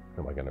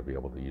 am I going to be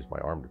able to use my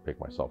arm to pick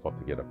myself up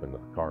to get up into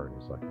the car?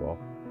 And he's like, well,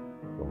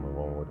 the only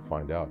one way to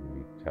find out. And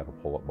he had a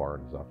pull-up bar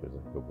in his office,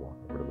 and go walk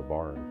over to the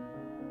bar and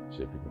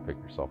see if you can pick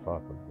yourself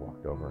up. And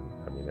walked over, and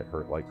I mean, it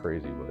hurt like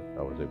crazy, but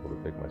I was able to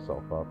pick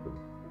myself up. And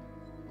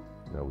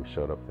you know, we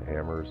showed up to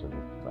Hammers, and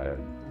I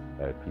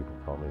had people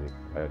tell me,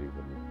 I had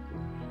even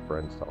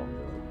friends tell me,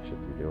 you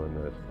should be doing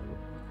this.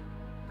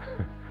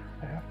 And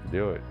I have to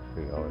do it.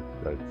 You know,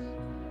 it's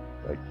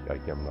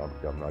like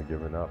I'm not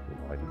giving up. You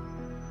know,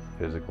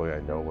 physically,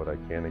 I know what I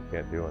can and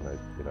can't do, and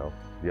you know,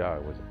 yeah,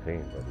 it was a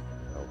pain, but you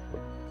know,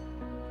 but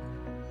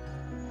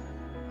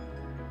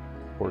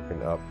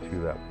working up to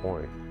that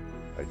point,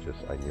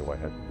 I knew I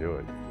had to do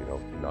it. You know,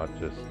 not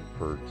just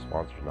for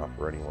sponsors, not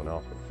for anyone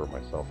else, but for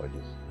myself. I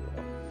just, you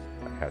know,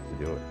 I had to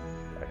do it.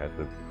 I had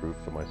to prove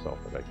to myself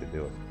that I could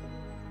do it.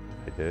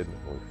 I did, and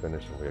we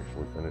finished, and we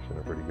actually finished in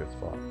a pretty good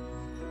spot.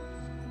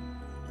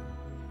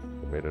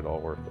 made it all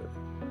worth it.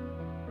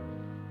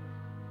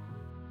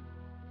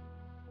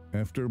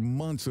 After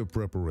months of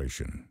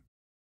preparation,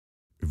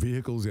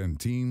 vehicles and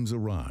teams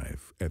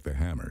arrive at the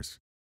Hammers.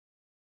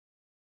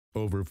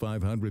 Over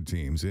 500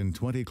 teams in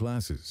 20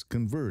 classes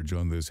converge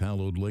on this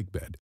hallowed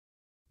lakebed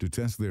to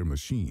test their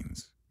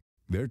machines,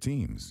 their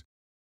teams,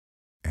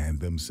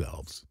 and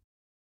themselves,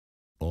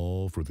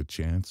 all for the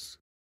chance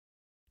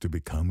to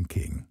become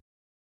king.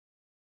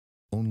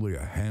 Only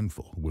a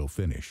handful will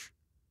finish,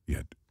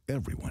 yet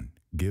everyone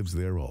gives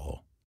their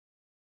all.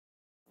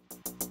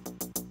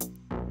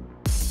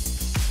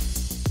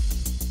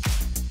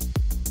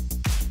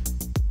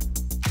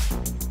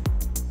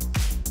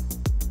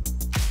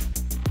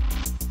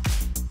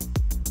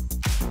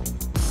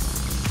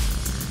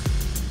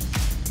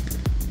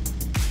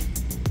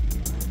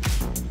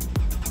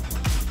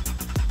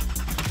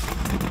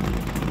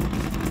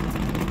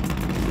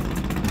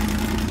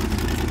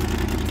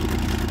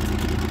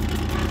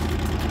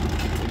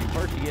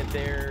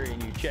 There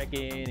and you check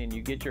in and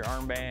you get your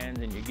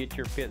armbands and you get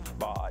your pit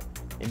spot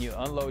and you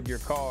unload your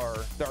car,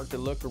 start to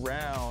look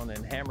around,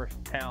 and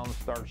Hammertown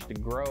starts to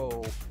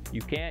grow.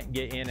 You can't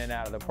get in and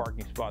out of the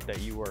parking spot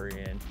that you were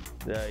in.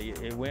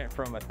 It went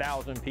from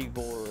 1,000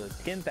 people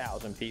to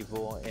 10,000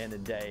 people in a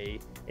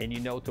day, and you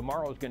know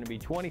tomorrow's going to be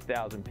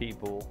 20,000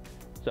 people.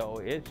 So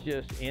it's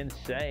just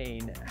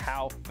insane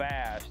how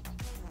fast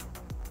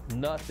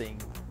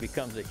nothing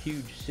becomes a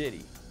huge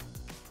city.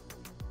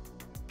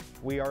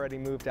 We already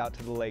moved out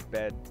to the lake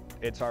bed.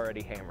 It's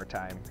already hammer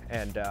time.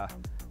 And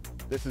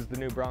this is the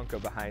new Bronco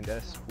behind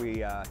us.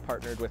 We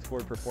partnered with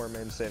Ford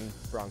Performance and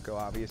Bronco,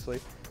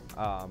 obviously.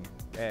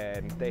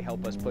 And they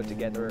help us put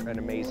together an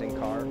amazing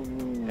car.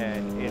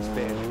 And it's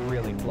been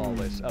really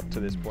flawless up to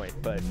this point,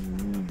 but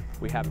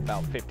we have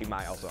about 50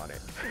 miles on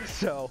it.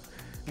 So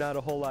not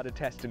a whole lot of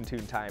test and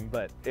tune time,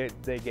 but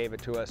they gave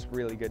it to us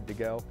really good to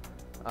go.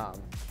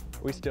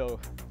 We still,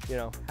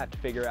 have to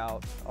figure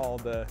out all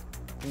the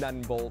nut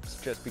and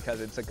bolts just because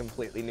it's a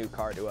completely new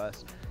car to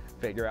us.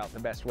 Figure out the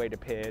best way to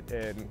pit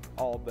and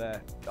all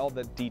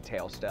the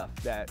detail stuff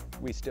that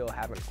we still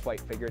haven't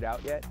quite figured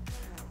out yet.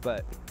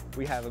 But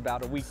we have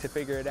about a week to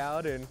figure it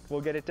out and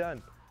we'll get it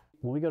done.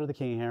 When we go to the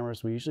King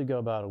Hammers, we usually go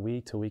about a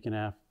week to a week and a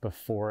half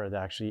before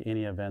actually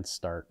any events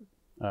start.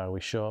 We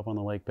show up on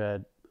the lake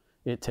bed.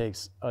 It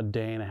takes a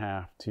day and a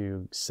half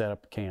to set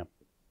up camp.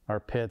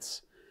 Our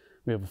pits,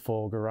 we have a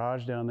full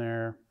garage down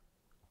there.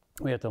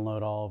 We have to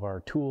load all of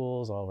our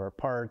tools, all of our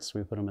parts.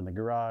 We put them in the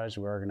garage.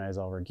 We organize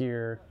all of our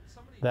gear.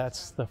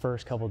 That's the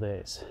first couple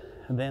days.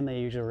 And then they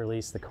usually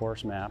release the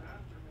course map.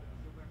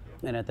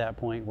 And at that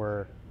point,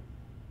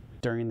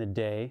 during the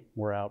day,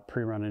 we're out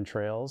pre-running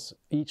trails.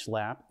 Each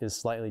lap is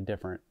slightly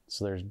different.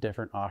 So there's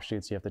different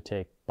offshoots you have to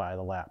take by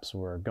the lap. So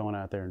we're going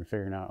out there and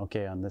figuring out,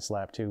 okay, on this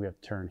lap 2, we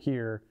have to turn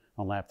here.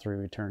 On lap 3,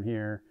 we turn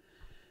here.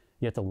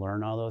 You have to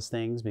learn all those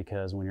things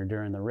because when you're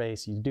during the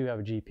race, you do have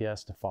a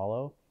GPS to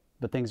follow.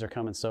 But things are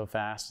coming so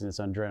fast and it's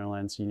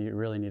adrenaline, so you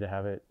really need to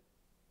have it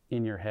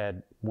in your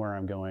head where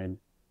I'm going.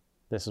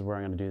 This is where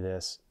I'm going to do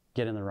this.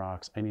 Get in the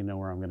rocks. I need to know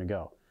where I'm going to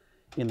go.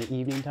 In the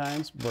evening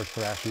times, we're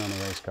thrashing on the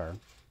race car.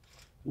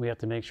 We have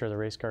to make sure the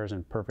race car is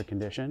in perfect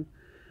condition.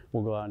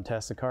 We'll go out and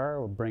test the car.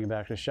 We'll bring it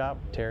back to the shop,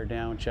 tear it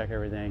down, check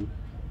everything,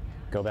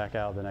 go back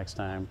out the next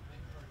time,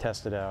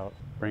 test it out,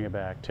 bring it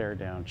back, tear it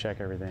down,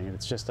 check everything. And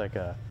it's just like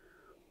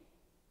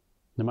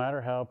no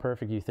matter how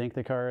perfect you think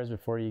the car is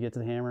before you get to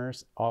the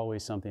Hammers,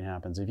 always something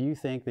happens. If you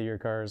think that your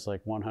car is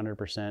like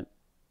 100%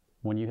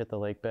 when you hit the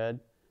lake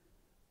bed,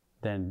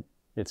 then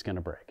it's going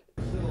to break.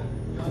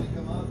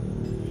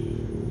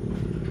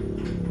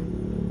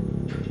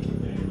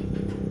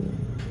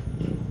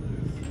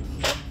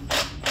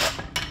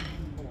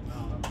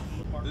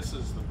 This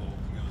is the bolt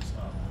that goes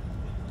up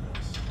into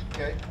this.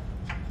 Okay.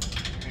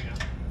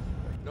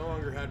 No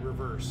longer had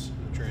reverse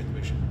in the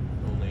transmission,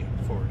 only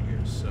forward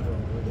gears. So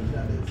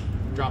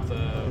drop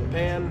the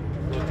pan,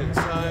 look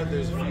inside,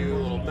 there's a few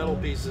little metal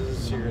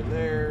pieces here and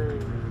there.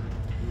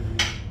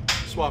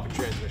 Swapping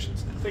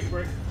transmissions now. Take a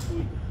break.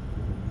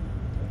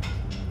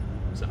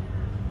 So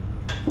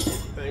I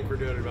think we're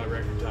doing it about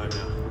record time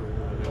now.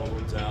 The old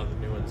one's out,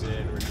 the new one's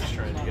in. We're just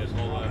trying to get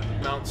all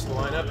the mounts to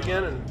line up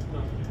again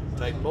and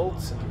tighten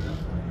bolts.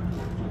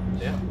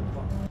 Yeah.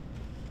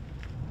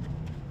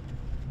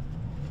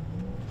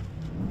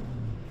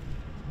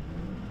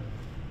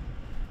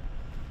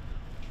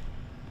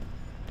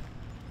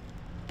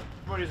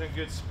 Everybody's in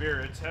good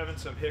spirits, having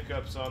some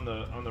hiccups on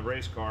the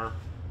race car,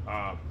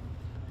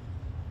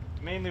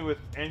 mainly with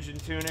engine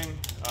tuning,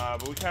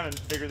 but we kind of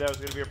figured that was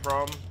going to be a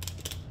problem,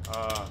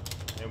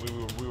 and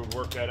we would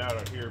work that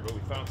out here, but we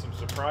found some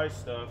surprise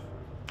stuff.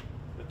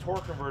 The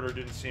torque converter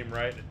didn't seem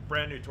right, a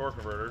brand new torque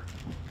converter,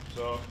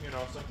 so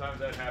sometimes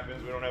that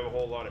happens. We don't have a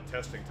whole lot of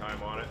testing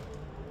time on it,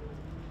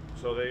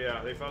 so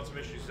they found some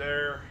issues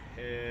there,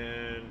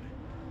 and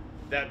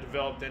that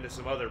developed into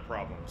some other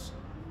problems.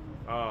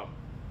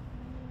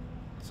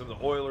 Some of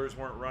the oilers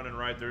weren't running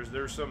right.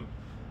 There's some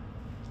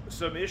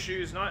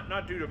issues,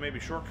 not due to maybe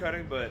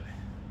shortcutting, but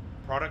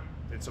product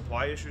and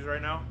supply issues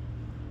right now.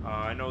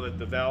 I know that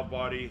the valve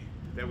body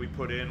that we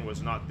put in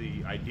was not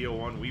the ideal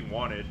one we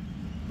wanted,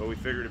 but we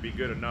figured it'd be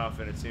good enough,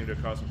 and it seemed to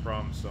cause some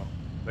problems. So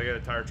they got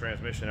a tire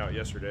transmission out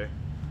yesterday.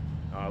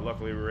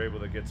 Luckily, we were able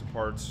to get some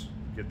parts,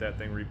 get that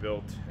thing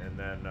rebuilt, and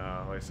then,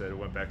 like I said, it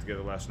went back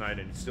together last night,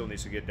 and it still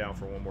needs to get down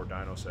for one more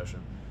dyno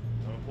session.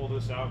 I'm gonna pull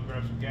this out and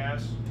grab some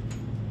gas.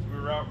 We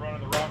were out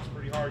running the rocks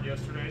pretty hard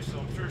yesterday, so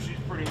I'm sure she's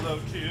pretty low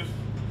too.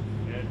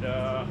 And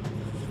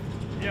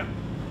yeah.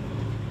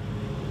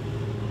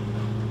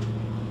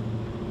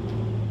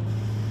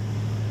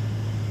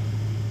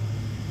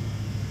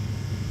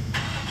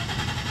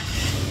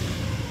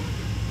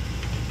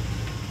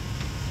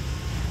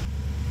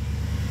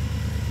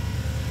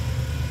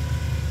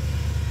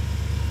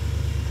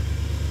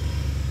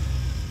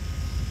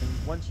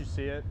 Once you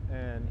see it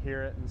and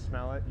hear it and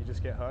smell it, you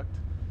just get hooked.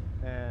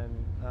 And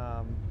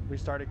we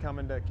started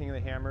coming to King of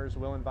the Hammers.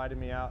 Will invited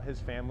me out. His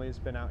family's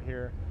been out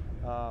here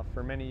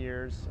for many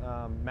years.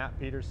 Matt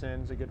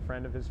Peterson's a good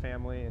friend of his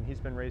family, and he's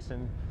been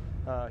racing.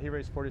 He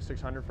raced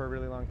 4600 for a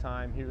really long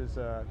time. He was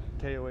a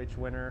KOH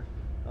winner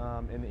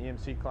in the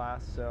EMC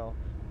class. So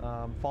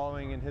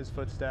following in his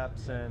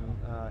footsteps and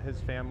his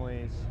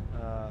family's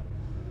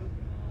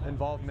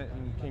involvement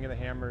in King of the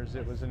Hammers,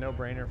 it was a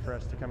no-brainer for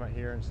us to come out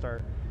here and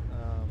start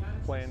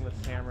playing with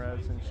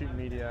cameras and shooting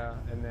media.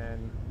 And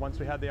then once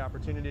we had the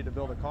opportunity to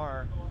build a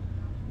car,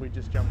 we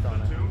just jumped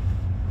on it.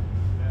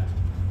 Yeah.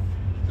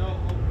 So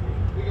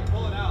we can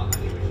pull it out. I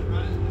think we should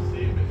run it to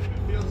see if it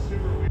feels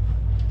super weird.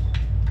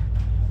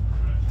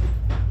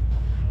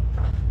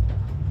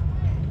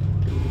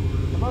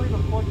 I'm not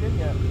even plugged in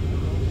yet.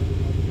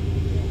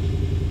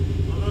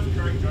 Are those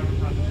correct driver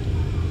processes?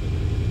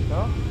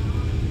 No?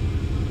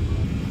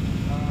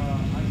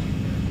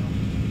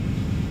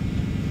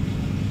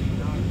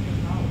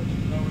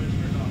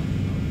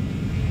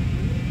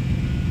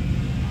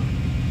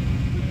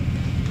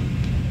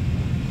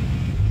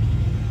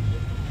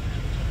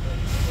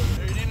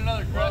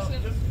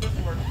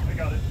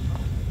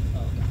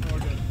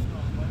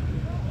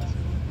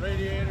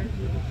 Radiator.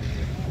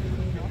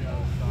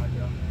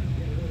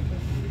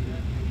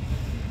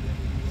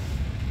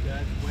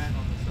 Yeah, it's wet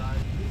on the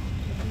side.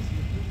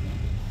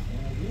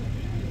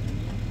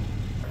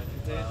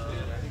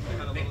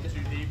 Kind of a little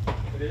too deep.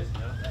 It is?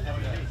 Yeah.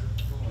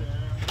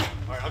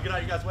 All right, I'll get out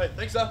of you guys' way.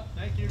 Thanks, so.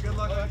 Thank you. Good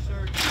luck,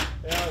 sir.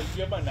 Yeah, do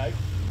you have my knife?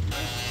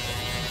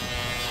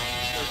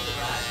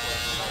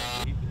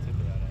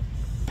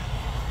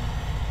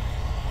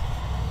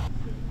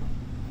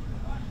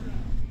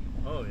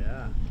 Oh,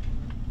 yeah.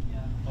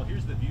 Oh,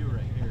 here's the view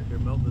right here. Here,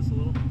 melt this a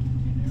little.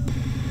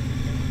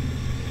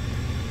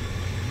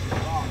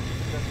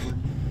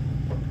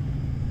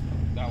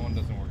 That one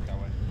doesn't work that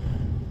way.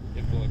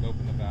 You have to like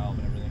open the valve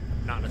and everything.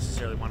 Not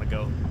necessarily want to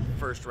go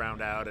first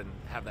round out and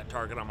have that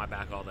target on my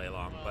back all day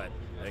long, but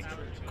I think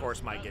the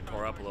course might get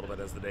tore up a little bit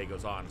as the day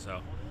goes on,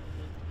 so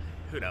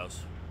who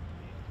knows.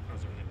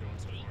 How's everything going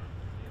so far?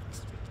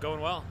 It's going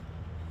well.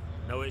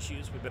 No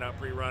issues. We've been out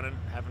pre-running,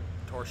 haven't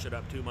tore shit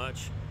up too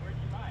much,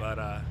 but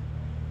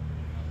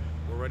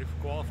we're ready for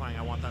qualifying.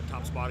 I want that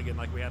top spot again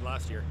like we had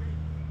last year.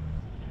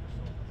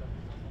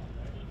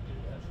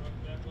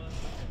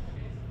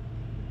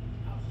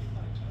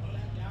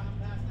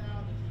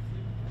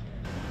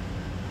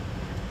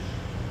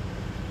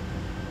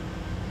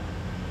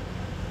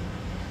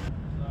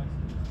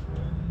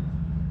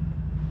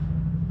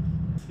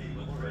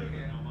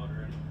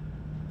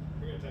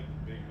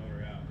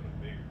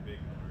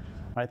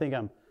 I think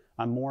I'm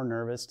more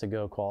nervous to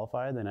go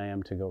qualify than I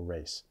am to go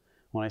race.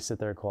 When I sit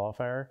there at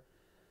qualifier,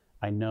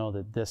 I know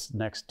that this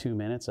next 2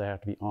 minutes I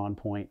have to be on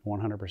point,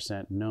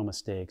 100%, no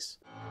mistakes.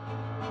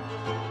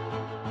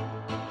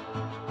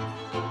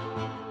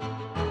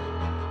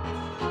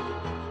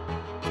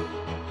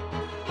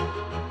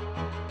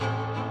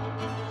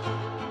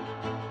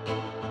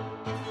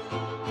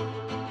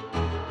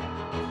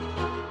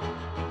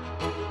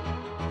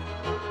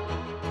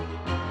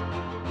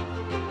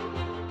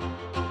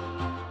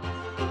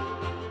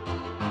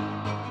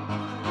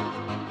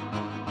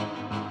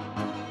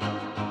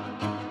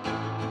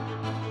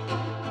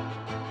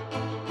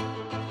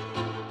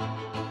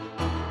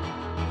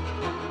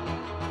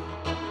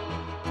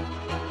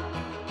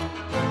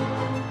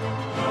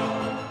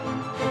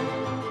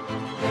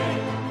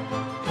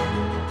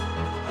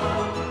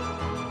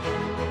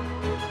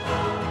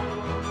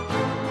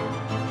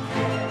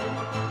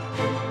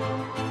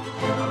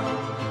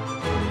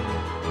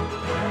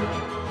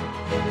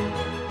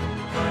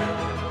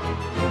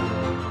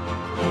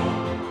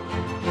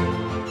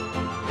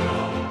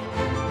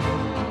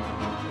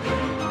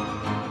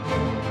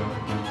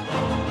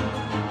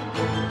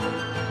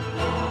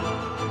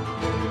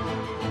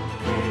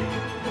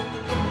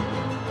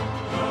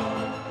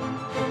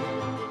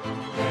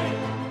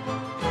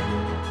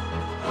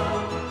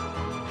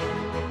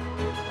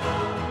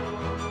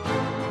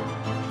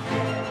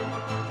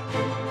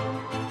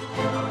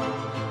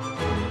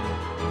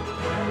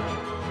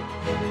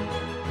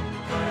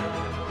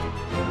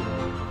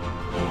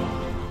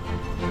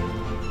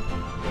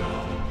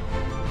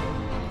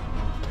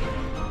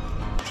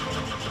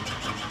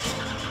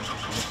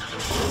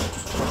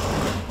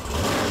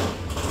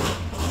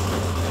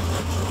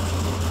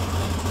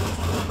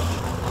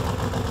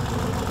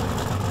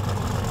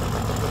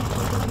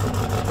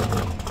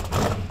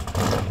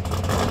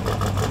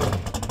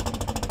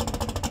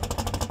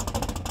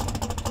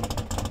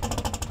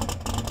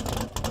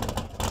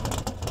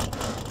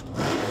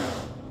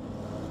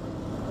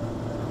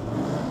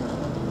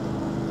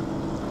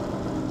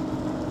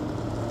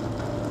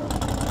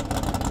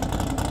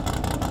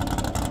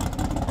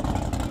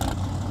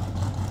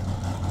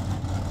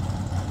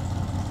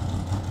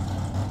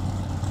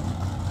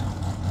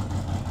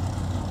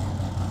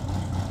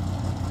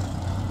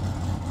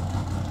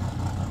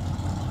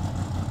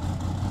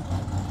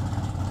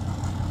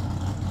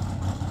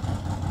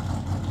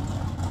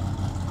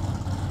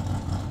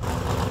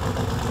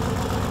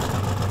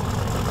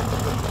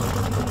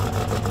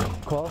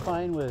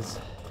 line was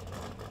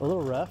a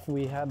little rough.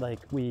 We had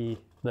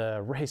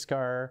the race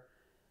car,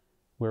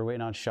 we were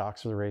waiting on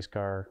shocks for the race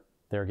car.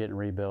 They were getting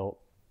rebuilt.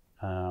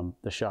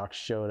 The shocks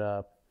showed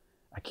up.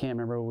 I can't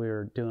remember what we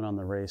were doing on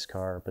the race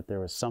car, but there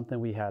was something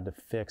we had to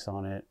fix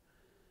on it.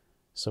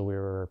 So we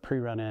were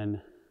pre-running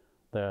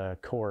the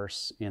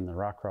course in the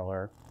rock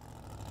crawler,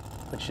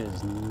 which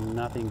is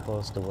nothing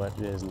close to what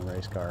it is in the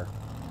race car.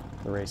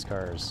 The race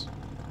car is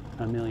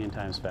a million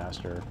times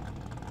faster.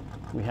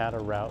 We had a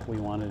route we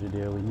wanted to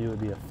do. We knew it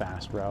would be a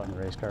fast route in the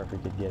race car if we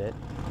could get it.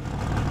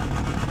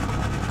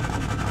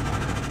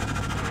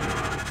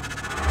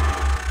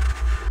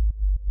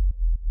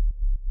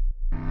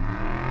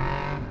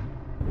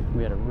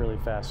 We had a really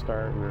fast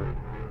start. We were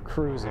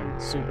cruising,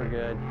 super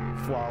good,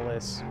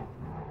 flawless.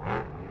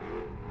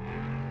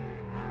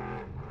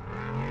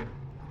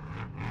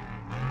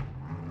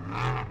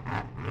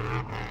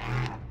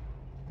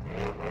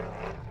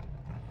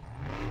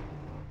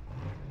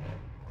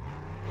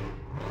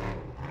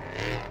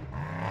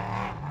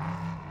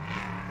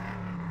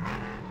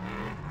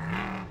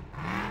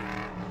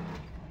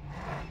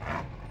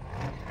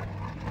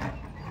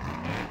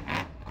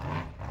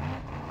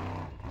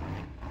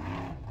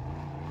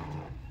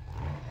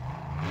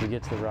 We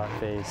get to the rock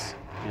face,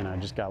 and I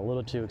just got a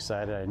little too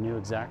excited. I knew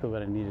exactly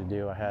what I needed to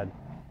do.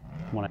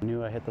 When I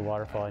knew I hit the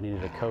waterfall, I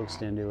needed to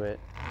coast into it.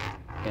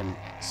 And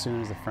as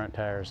soon as the front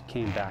tires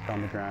came back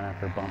on the ground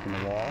after bumping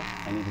the wall,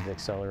 I needed to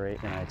accelerate,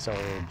 and I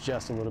accelerated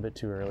just a little bit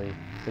too early.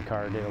 The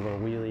car did a little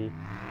wheelie,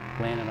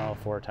 landed all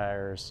 4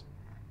 tires,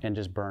 and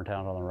just burnt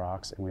out on the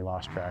rocks, and we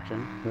lost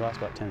traction. We lost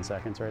about 10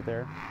 seconds right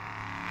there.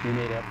 We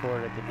made up for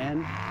it at the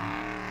end.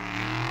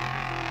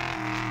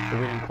 But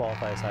we didn't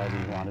qualify as high as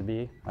we wanted to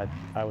be.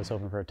 I was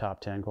hoping for a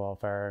top 10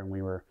 qualifier, and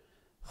we were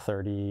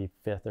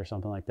 35th or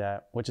something like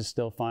that, which is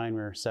still fine.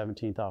 We were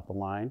 17th off the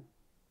line,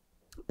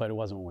 but it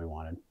wasn't what we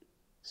wanted.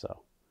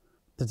 So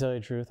to tell you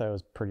the truth, I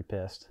was pretty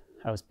pissed.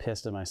 I was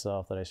pissed at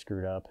myself that I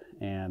screwed up,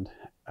 and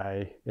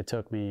it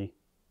took me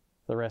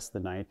the rest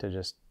of the night to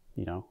just,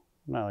 not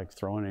like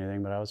throwing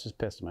anything, but I was just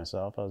pissed at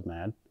myself. I was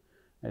mad.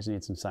 I just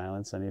needed some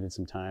silence. I needed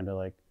some time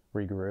to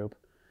regroup.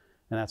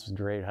 And that's what's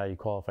great, how you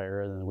qualify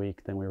earlier in the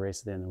week, then we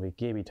raced at the end of the week.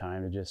 Gave me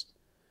time to just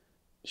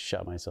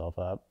shut myself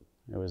up.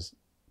 I was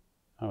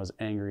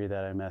angry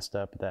that I messed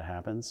up, but that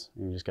happens.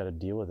 You just got to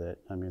deal with it.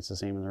 I mean, it's the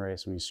same in the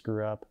race. When you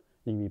screw up,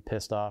 you can be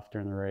pissed off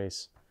during the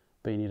race,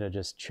 but you need to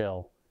just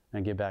chill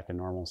and get back to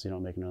normal so you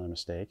don't make another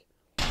mistake.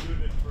 You would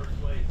have been first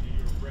place, you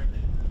were ripping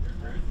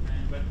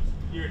it. But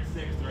you're at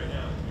 6th right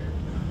now.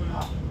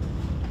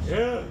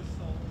 Yeah.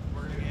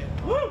 We're gonna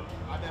get. Woo!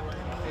 I bet we're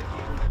gonna get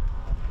 50.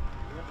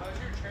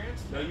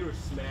 No, you were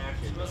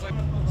smashing. So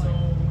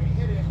when we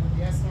hit it with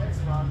the SCX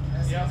rod,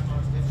 it's just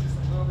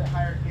a little bit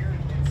higher gearing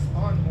and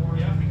spun more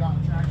than we got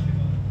traction.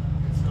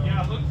 So,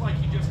 yeah, it looked like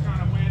you just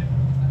kind of went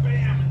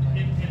bam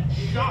and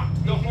shocked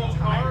the whole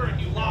car and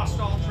you lost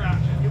all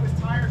traction. It was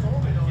tires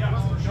only though. Yeah,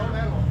 it wasn't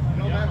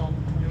no metal.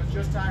 It was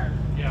just tires.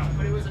 Yeah.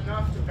 But it was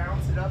enough to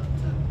bounce it up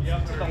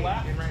to the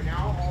left. And right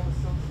now all the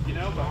stuff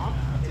gone.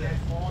 It has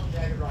all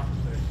jagged rocks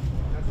there.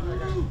 That's what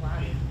I got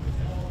planning.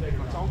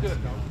 It's all good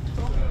though. It's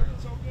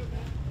all good,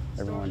 man.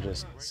 Everyone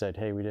just said,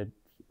 hey,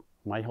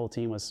 my whole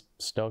team was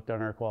stoked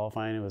on our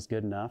qualifying. It was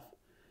good enough.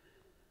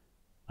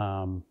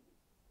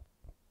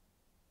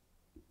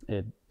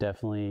 It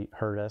definitely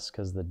hurt us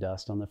because of the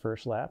dust on the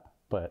first lap,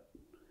 but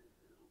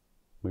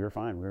we were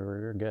fine. We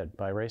were good.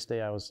 By race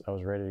day, I was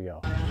ready to go.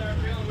 Start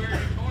feeling weird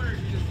in corners,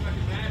 you just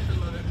fucking mash a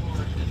little bit more.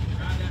 Just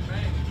ride that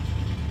bank.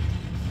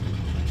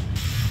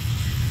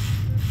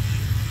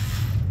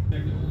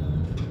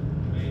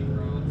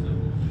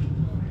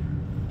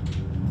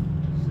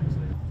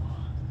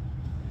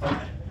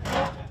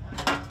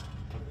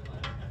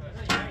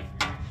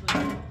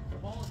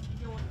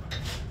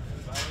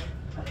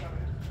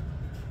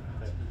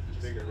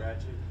 Bigger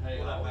ratchet. Hey,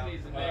 all we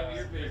need is a name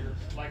you're bigger.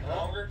 Like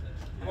longer?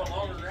 You want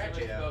longer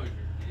ratchet exposure?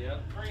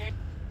 Yep.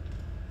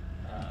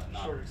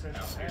 Short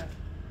extension half.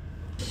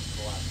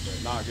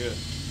 Not good.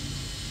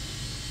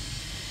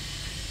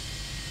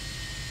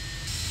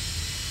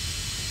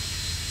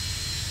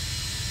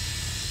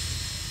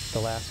 The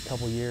last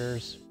couple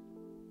years,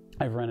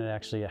 I've rented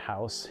actually a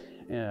house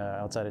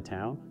outside of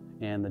town,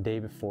 and the day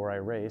before I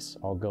race,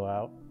 I'll go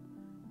out.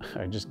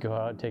 I just go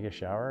out, take a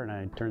shower, and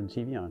I turn the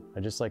TV on.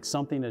 I just like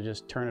something to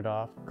just turn it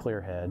off,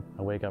 clear head.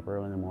 I wake up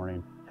early in the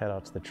morning, head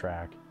out to the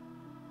track.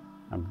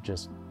 I'm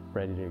just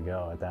ready to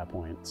go at that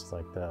point. It's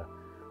like the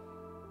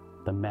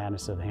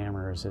madness of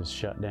hammers is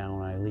shut down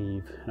when I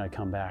leave, and I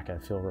come back, I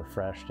feel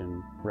refreshed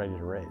and ready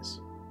to race.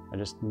 I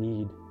just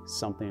need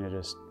something to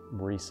just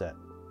reset,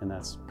 and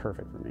that's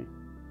perfect for me.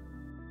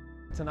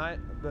 Tonight,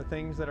 the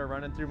things that are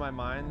running through my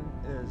mind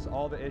is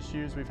all the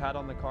issues we've had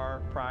on the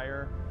car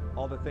prior,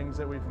 all the things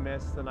that we've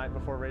missed the night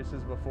before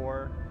races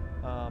before,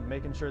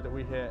 making sure that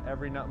we hit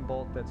every nut and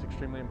bolt that's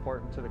extremely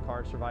important to the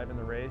car surviving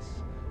the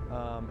race,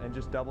 and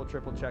just double,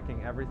 triple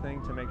checking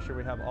everything to make sure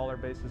we have all our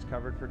bases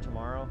covered for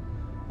tomorrow.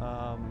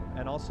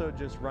 And also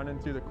just running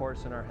through the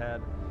course in our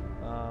head.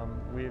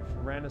 We've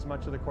ran as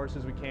much of the course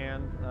as we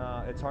can.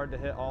 It's hard to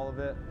hit all of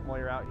it while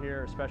you're out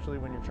here, especially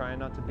when you're trying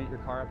not to beat your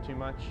car up too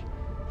much.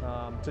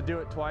 To do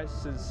it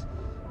twice is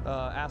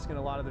asking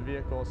a lot of the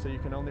vehicle, so you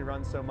can only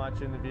run so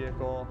much in the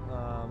vehicle.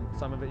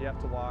 Some of it you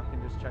have to walk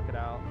and just check it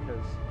out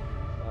because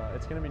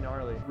it's going to be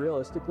gnarly.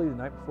 Realistically, the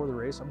night before the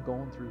race, I'm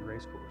going through the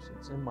race course.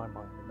 It's in my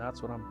mind, and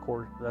that's what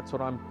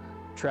I'm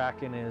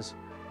tracking is,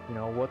 you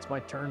know, what's my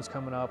turns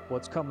coming up,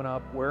 what's coming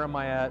up, where am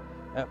I at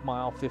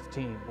mile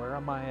 15, where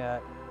am I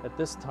at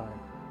this time,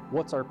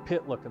 what's our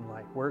pit looking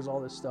like, where's all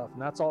this stuff,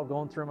 and that's all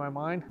going through my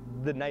mind.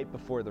 The night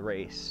before the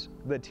race,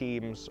 the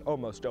team's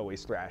almost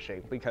always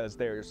thrashing because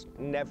there's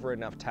never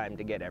enough time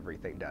to get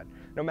everything done.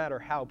 No matter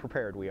how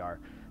prepared we are,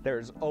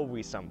 there's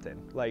always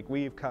something. Like,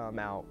 we've come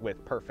out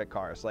with perfect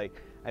cars.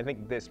 Like, I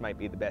think this might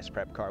be the best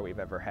prep car we've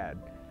ever had.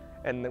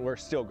 And then we're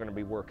still gonna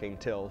be working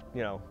till,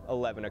 you know,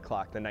 11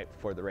 o'clock the night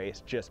before the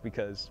race just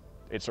because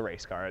it's a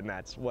race car and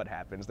that's what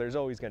happens. There's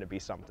always gonna be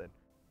something.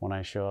 When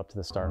I show up to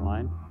the start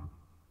line,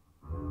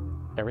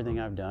 everything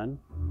I've done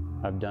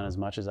as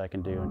much as I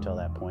can do until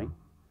that point.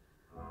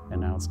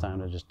 And now it's time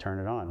to just turn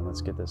it on and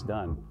let's get this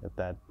done.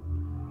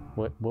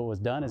 What was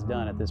done is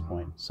done at this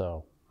point,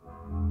 so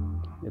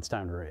it's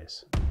time to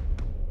race.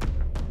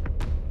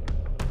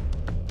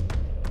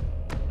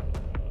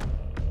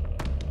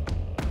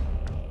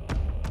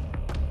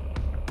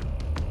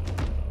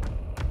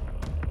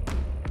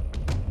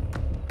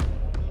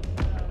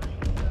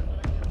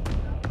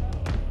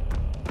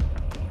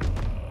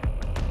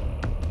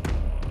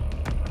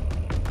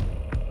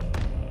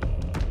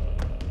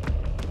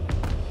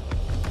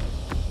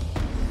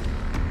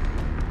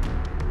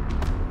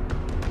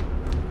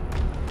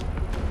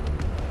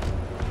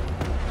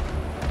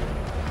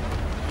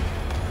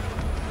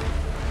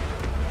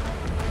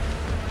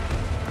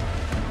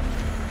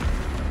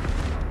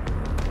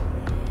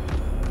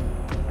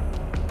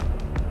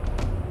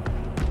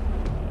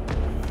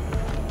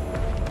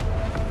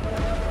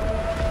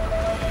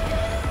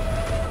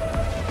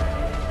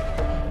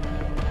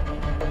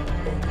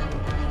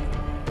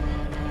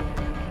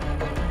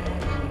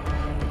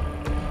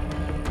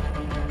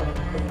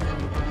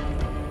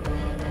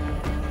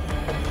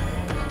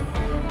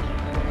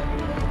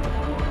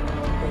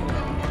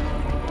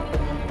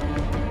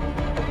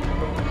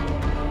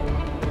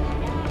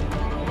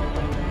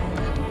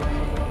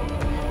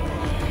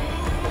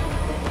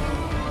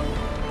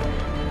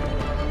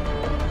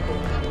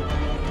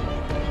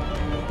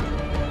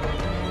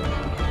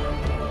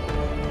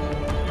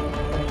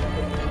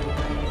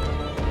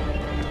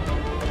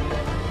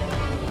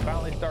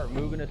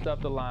 moving us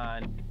up the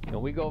line,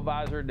 and we go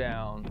visor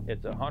down.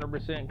 It's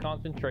 100%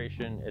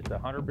 concentration. It's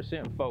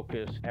 100%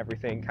 focus.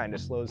 Everything kind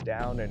of slows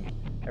down and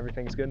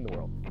everything's good in the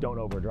world. Don't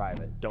overdrive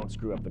it. Don't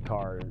screw up the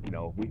car. You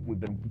know, we've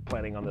been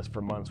planning on this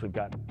for months. We've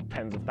got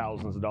tens of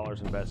thousands of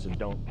dollars invested.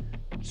 Don't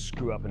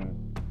screw up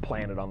and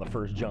plan it on the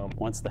first jump.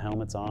 Once the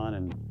helmet's on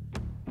and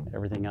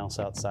everything else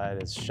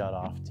outside is shut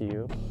off to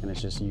you, and it's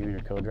just you and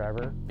your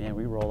co-driver, man,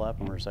 we roll up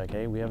and we're just like,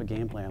 hey, we have a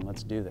game plan,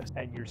 let's do this.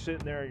 And you're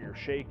sitting there, you're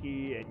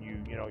shaky, and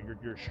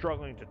you're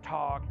struggling to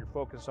talk, you're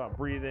focused on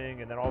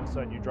breathing, and then all of a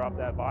sudden you drop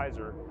that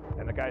visor,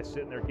 and the guy's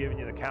sitting there giving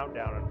you the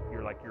countdown, and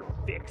you're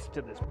fixed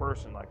to this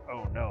person, like,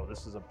 oh no,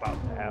 this is about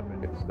to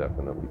happen. It's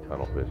definitely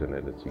tunnel vision,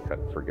 and you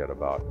kind of forget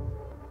about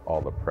all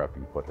the prep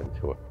you put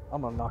into it.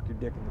 I'm gonna knock your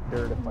dick in the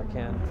dirt if I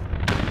can.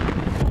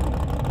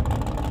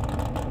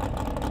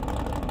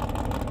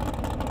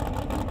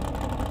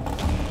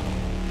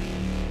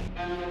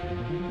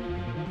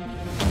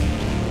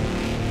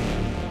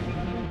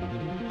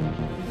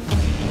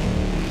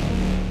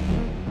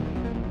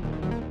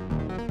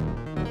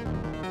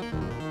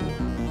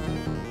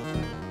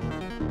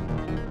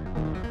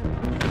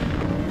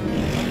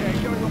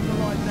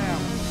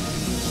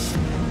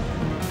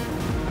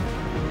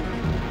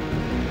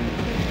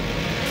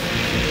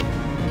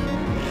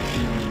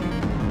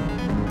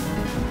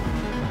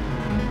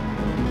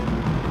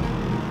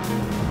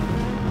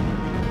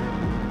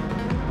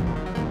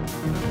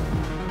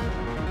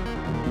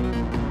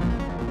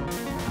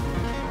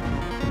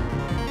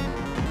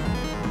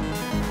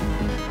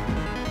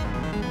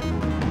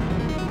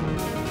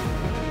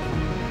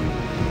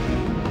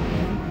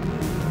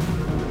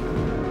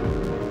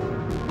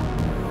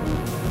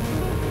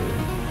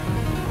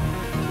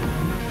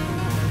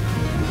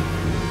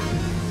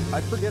 I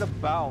forget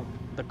about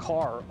the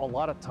car a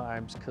lot of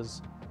times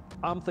because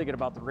I'm thinking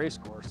about the race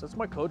course. That's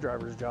my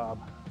co-driver's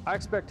job. I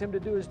expect him to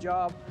do his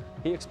job.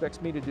 He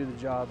expects me to do the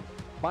job.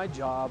 My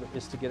job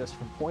is to get us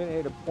from point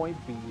A to point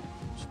B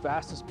as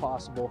fast as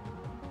possible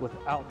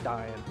without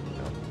dying. You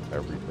know,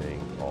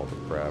 everything, all the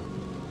prep,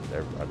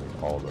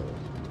 all the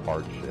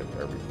hardship,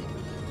 everything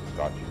that's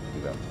got you to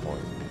that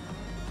point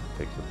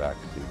takes a back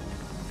seat.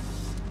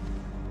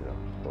 You know,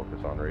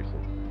 focus on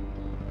racing.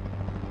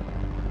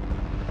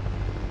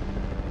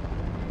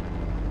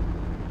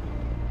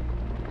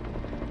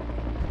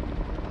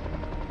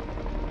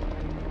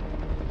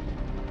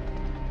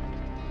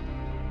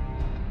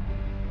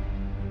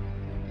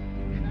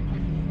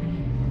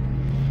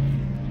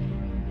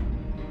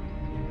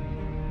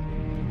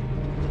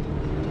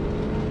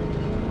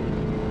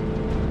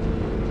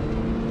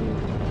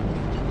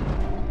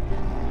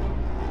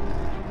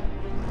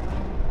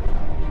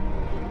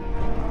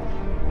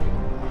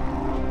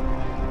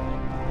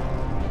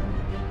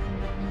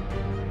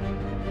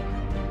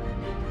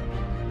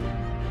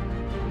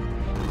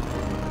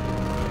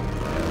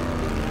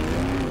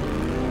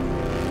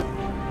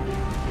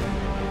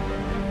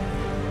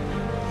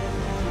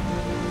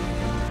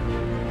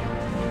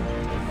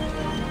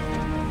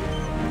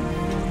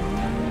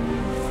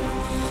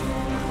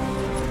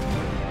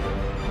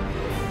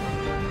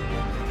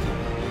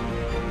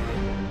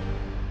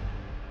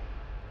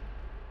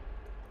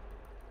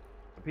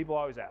 people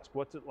always ask,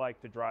 what's it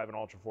like to drive an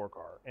Ultra 4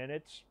 car? And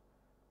it's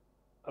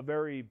a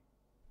very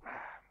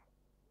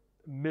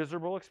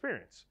miserable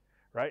experience,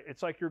 right?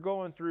 It's like you're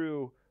going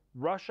through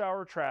rush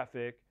hour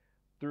traffic,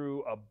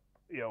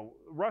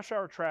 rush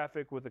hour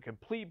traffic with a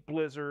complete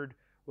blizzard,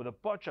 with a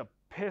bunch of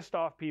pissed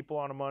off people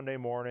on a Monday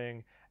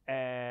morning,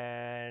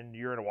 and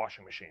you're in a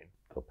washing machine.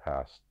 The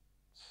past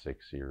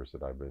 6 years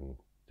that I've been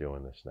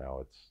doing this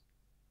now,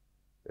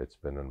 it's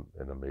been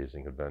an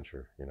amazing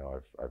adventure. You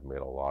know, I've made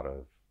a lot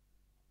of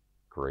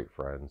great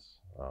friends,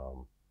 a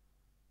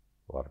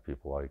lot of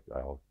people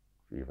I'll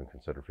even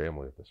consider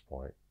family at this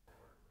point.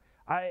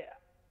 I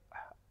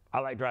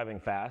like driving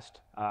fast.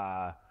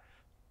 I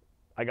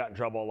got in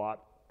trouble a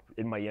lot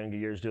in my younger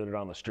years doing it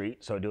on the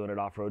street, so doing it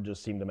off-road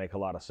just seemed to make a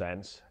lot of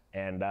sense.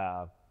 And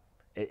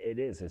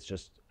it's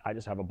just, I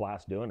just have a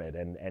blast doing it,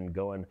 and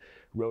going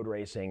road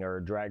racing or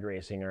drag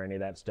racing or any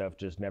of that stuff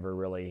just never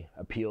really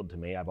appealed to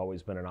me. I've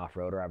always been an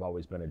off-roader, I've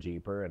always been a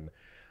Jeeper, and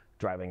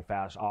driving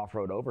fast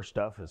off-road over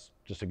stuff is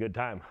just a good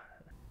time.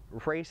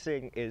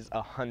 Racing is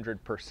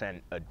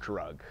 100% a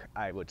drug,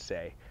 I would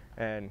say.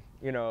 And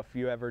you know, if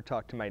you ever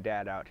talk to my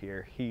dad out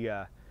here,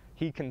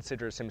 he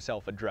considers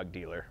himself a drug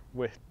dealer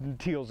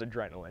deals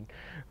adrenaline.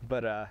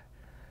 But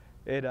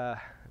it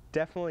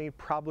definitely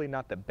probably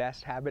not the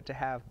best habit to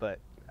have, but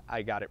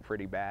I got it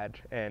pretty bad,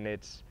 and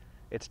it's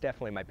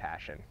definitely my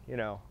passion. You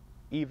know,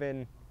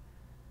 even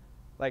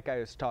like I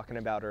was talking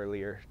about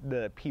earlier,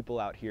 the people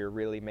out here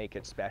really make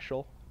it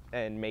special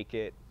and make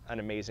it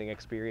an amazing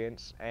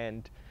experience.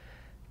 And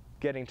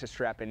getting to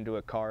strap into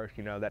a car,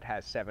 you know, that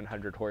has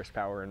 700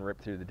 horsepower and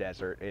rip through the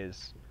desert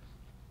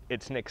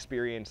it's an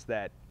experience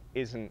that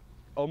isn't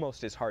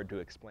almost as hard to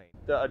explain.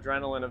 The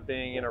adrenaline of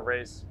being in a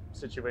race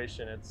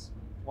situation, it's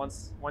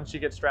once you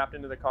get strapped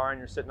into the car and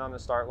you're sitting on the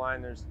start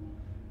line, there's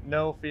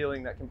no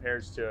feeling that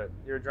compares to it.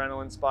 Your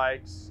adrenaline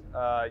spikes,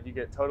 you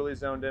get totally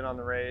zoned in on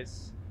the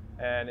race,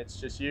 and it's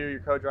just you, your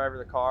co-driver,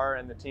 the car,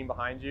 and the team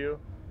behind you,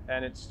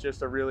 and it's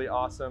just a really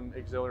awesome,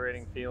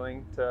 exhilarating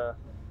feeling to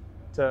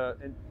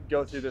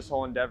go through this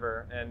whole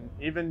endeavor. And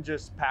even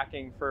just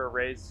packing for a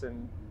race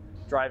and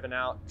driving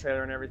out,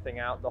 trailering everything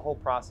out, the whole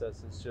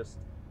process is just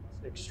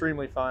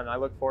extremely fun. I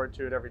look forward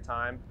to it every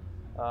time.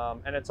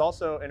 And it's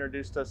also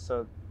introduced us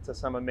to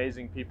some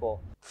amazing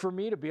people. For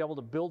me to be able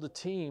to build a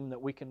team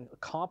that we can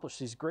accomplish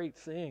these great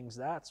things,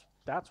 that's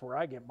where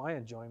I get my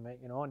enjoyment,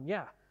 you know. And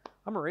yeah,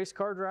 I'm a race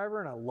car driver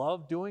and I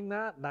love doing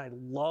that, and I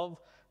love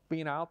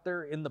being out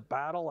there in the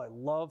battle. I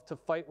love to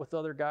fight with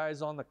other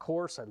guys on the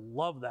course. I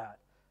love that.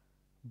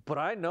 But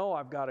I know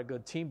I've got a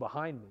good team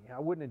behind me. I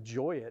wouldn't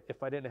enjoy it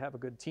if I didn't have a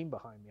good team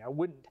behind me. I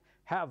wouldn't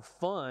have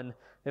fun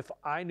if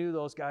I knew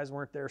those guys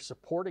weren't there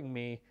supporting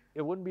me.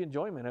 It wouldn't be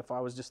enjoyment if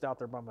I was just out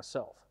there by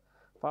myself.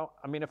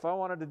 If I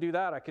wanted to do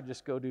that, I could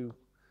just go do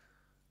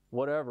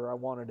whatever I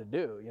wanted to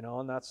do, you know,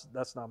 and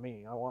that's not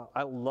me.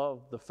 I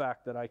love the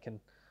fact that I can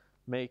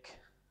make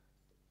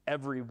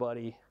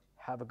everybody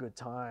have a good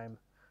time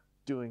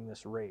doing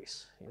this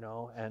race, you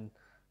know, and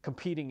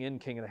competing in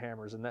King of the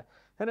Hammers. And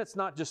it's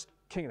not just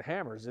King of the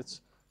Hammers,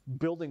 it's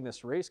building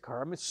this race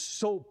car. I'm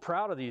so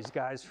proud of these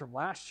guys from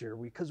last year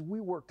because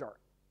we worked our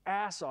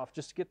ass off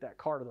just to get that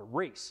car to the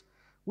race.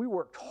 We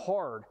worked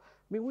hard.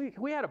 I mean,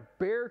 we had a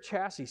bare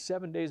chassis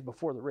 7 days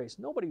before the race.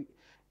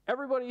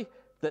 Everybody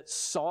that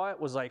saw it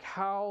was like,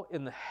 how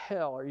in the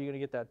hell are you going to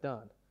get that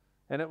done?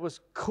 And it was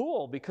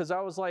cool because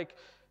I was like,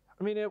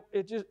 I mean, it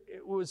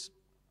was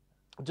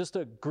just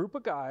a group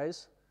of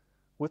guys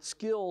with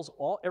skills.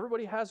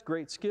 Everybody has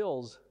great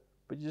skills,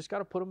 but you just got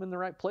to put them in the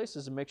right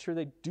places and make sure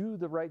they do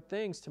the right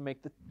things to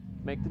make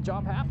the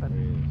job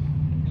happen.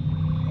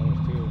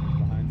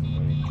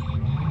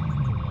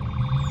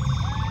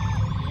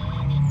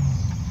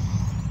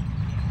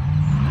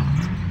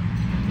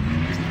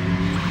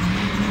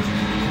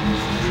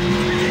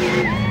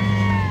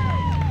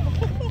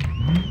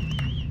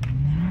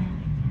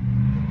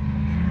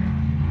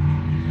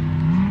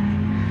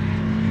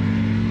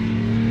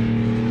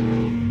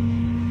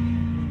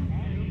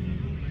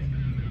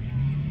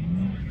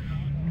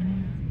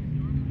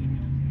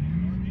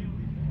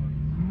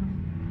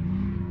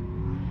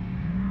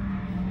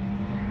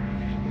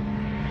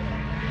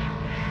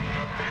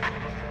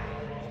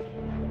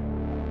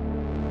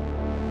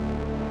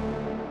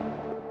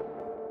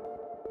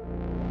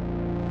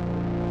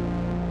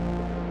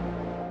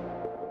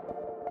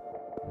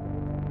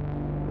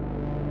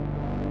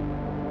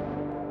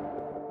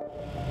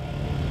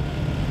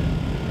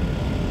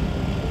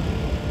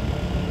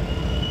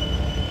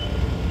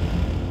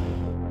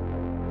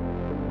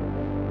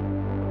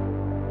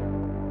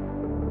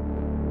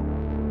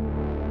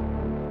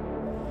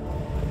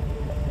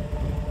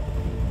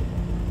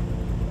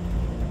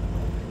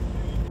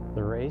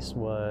 The race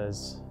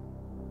was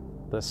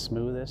the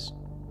smoothest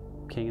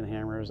King of the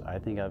Hammers I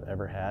think I've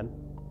ever had.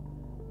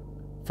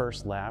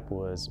 First lap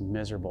was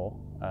miserable.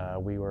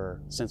 We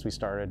were, since we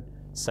started,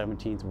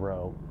 17th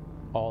row.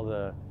 All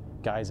the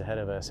guys ahead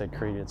of us had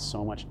created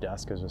so much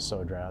dust because it was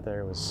so dry out there.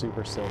 It was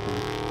super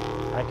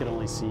silty. I could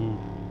only see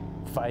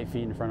 5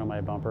 feet in front of my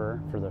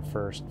bumper for the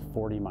first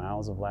 40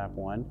 miles of lap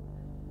 1.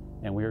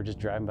 and we were just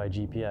driving by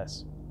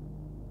GPS.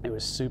 It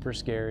was super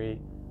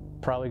scary,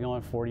 probably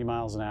going 40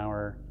 miles an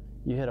hour.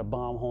 You hit a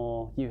bomb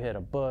hole, you hit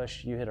a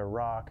bush, you hit a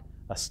rock,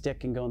 a stick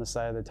can go on the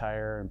side of the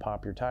tire and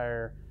pop your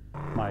tire.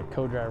 My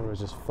co-driver was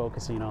just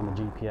focusing on the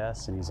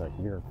GPS, and he's like,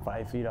 you're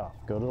 5 feet off,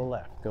 go to the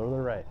left, go to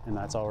the right. And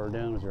that's all we were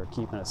doing, was we were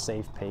keeping a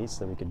safe pace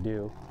that we could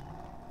do.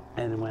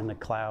 And when the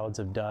clouds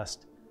of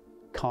dust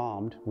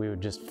calmed, we would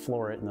just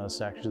floor it in those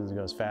sections and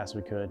go as fast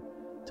as we could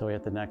until we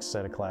hit the next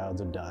set of clouds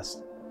of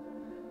dust.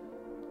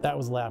 That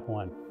was lap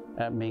 1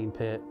 at main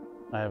pit.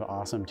 I have an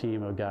awesome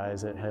team of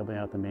guys that helped me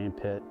out the main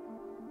pit.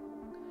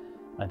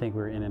 I think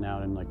we were in and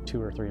out in like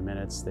 2 or 3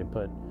 minutes. They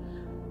put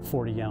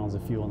 40 gallons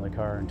of fuel in the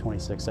car in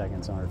 26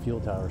 seconds on our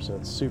fuel tower, so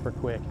it's super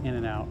quick, in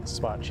and out,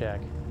 spot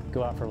check,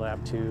 go out for lap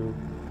 2.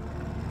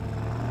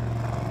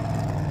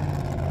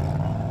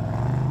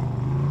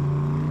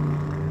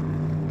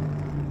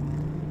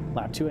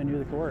 Lap 2, I knew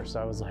the course.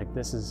 I was like,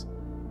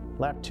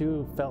 lap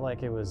 2 felt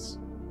like it was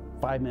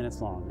 5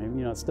 minutes long. And,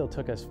 you know, it still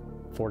took us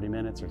 40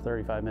 minutes or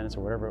 35 minutes or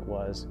whatever it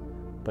was,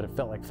 but it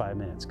felt like 5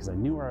 minutes because I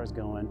knew where I was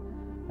going.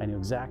 I knew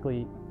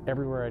exactly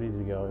everywhere I needed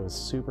to go. It was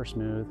super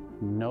smooth,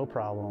 no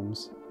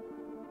problems,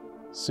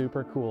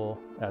 super cool.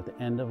 At the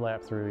end of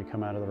lap 3, we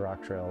come out of the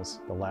rock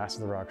trails, the last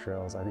of the rock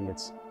trails. I think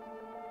it's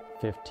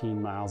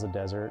 15 miles of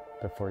desert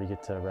before you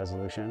get to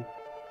resolution.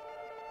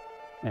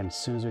 And as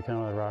soon as we come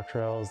out of the rock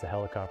trails, the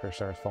helicopter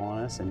starts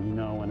following us, and you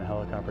know when the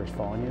helicopter's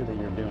following you that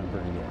you're doing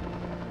pretty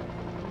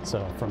good.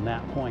 So from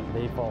that point,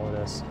 they followed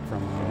us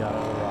from when we got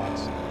out of the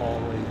rocks all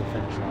the way to the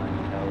finish line.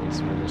 We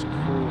were just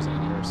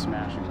cruising, we were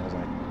smashing. I was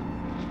like,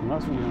 we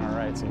must be doing all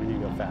right, so we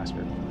need to go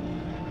faster.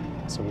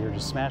 So we were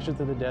just smashing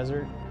through the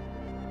desert.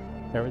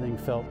 Everything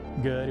felt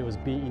good. It was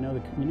beat. You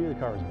knew the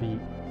car was beat.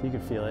 You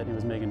could feel it. It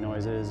was making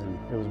noises, and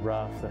it was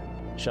rough. The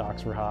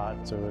shocks were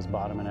hot, so it was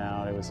bottoming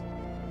out.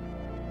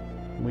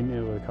 We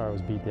knew the car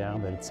was beat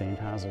down, but at the same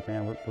time, I was like,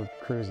 man, we're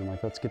cruising.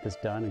 Like, let's get this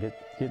done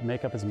and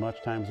make up as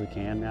much time as we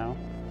can now.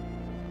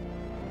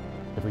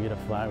 If we get a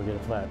flat, we get a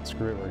flat.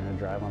 Screw it, we're gonna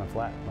drive on a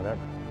flat,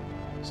 whatever.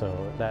 So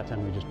at that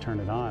time, we just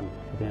turned it on.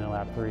 At the end of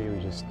lap 3,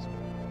 we just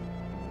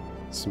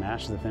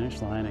smashed the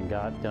finish line and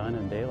got done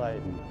in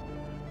daylight. And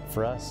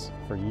for us,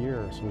 for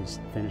years, we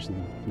finished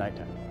in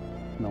nighttime.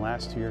 In the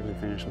last 2 years, we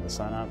finished with the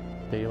sun up,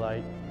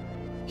 daylight.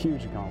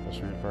 Huge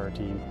accomplishment for our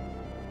team.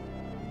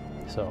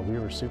 So we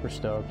were super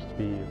stoked to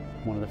be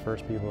one of the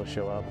first people to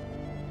show up.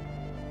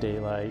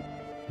 Daylight,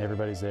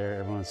 everybody's there,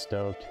 everyone's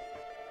stoked.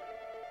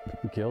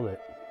 We killed it.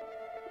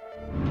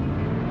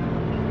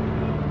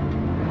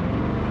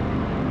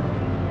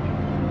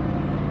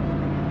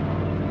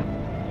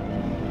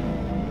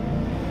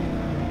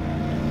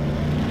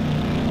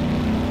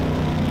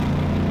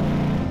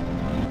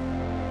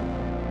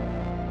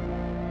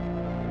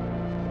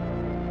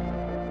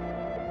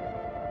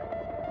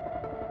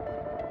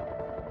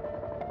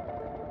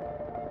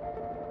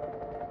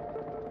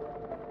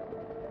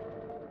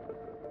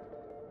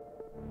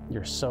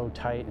 You're so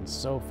tight and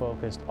so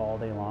focused all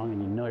day long,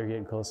 and you know you're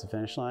getting close to the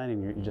finish line,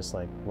 and you just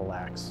like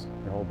relax.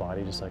 Your whole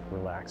body just like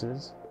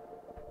relaxes.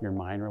 Your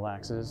mind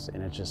relaxes,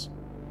 and it's just,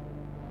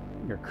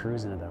 you're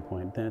cruising at that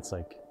point. Then it's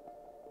like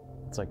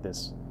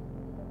this,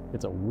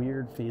 it's a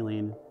weird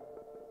feeling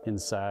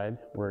inside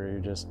where you're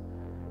just,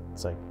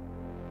 it's like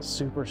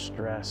super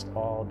stressed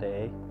all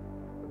day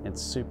and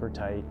super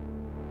tight.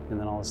 And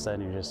then all of a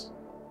sudden you're just,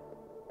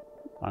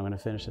 I'm gonna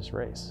finish this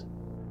race.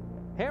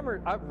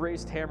 I've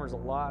raced hammers a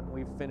lot, and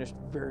we've finished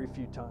very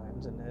few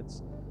times, and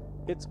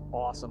it's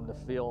awesome to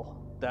feel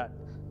that,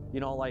 you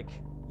know, like,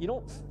 you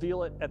don't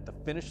feel it at the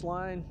finish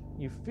line,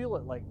 you feel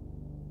it like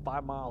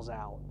 5 miles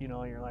out, you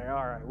know, and you're like,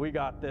 all right, we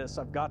got this,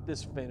 I've got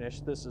this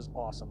finished, this is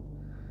awesome.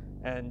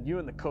 And you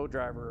and the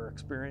co-driver are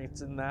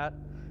experiencing that,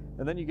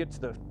 and then you get to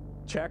the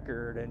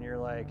checkered and you're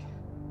like,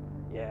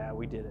 yeah,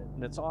 we did it,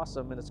 and it's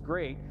awesome and it's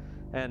great.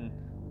 And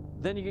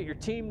then you get your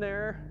team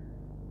there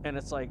and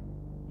it's like,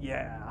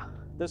 yeah,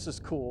 this is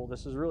cool,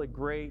 this is really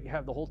great. You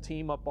have the whole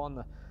team up on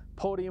the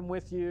podium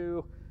with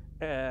you,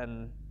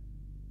 and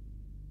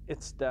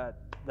it's that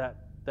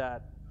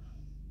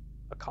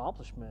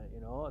accomplishment,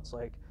 you know. It's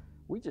like,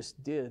 we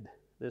just did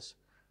this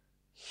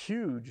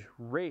huge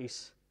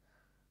race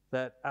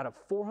that out of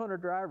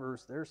 400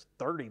 drivers, there's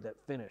 30 that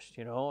finished,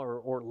 you know,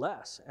 or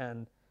less.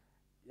 And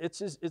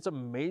it's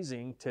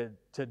amazing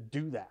to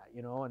do that,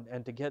 you know,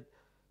 and to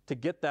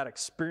get that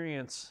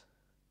experience.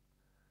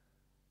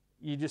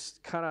 You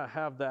just kind of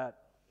have that.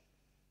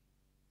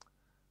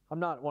 I'm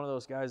not one of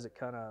those guys that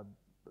kind of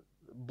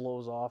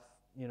blows off,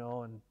 you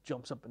know, and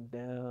jumps up and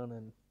down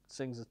and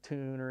sings a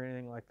tune or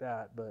anything like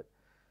that, but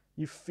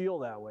you feel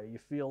that way. You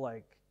feel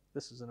like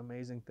this is an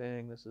amazing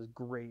thing. This is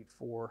great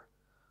for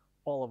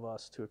all of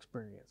us to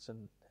experience,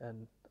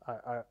 and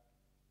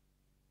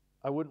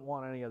I wouldn't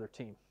want any other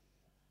team.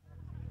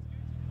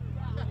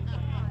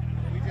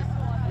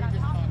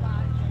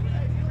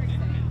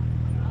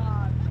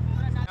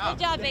 Good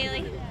job,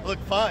 Bailey. Look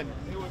fun.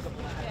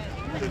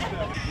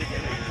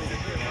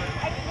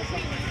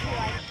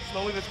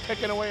 Slowly just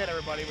picking away at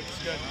everybody, which is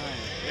good.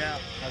 Right. Yeah.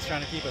 I was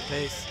trying to keep a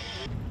pace.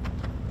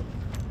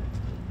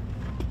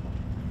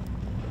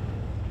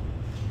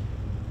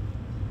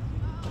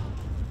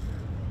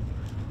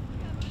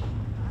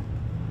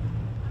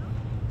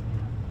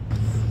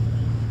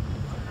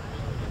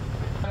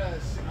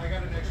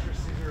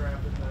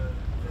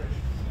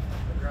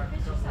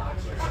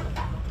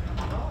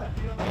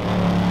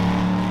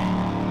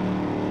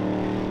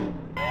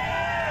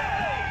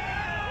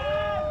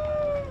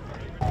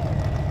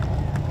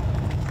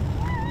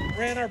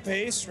 ran our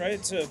pace,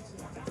 right, to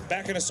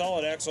back in a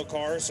solid axle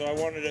car, so I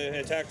wanted to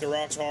attack the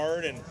rocks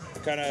hard and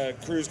kind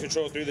of cruise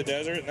control through the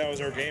desert, and that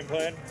was our game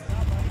plan.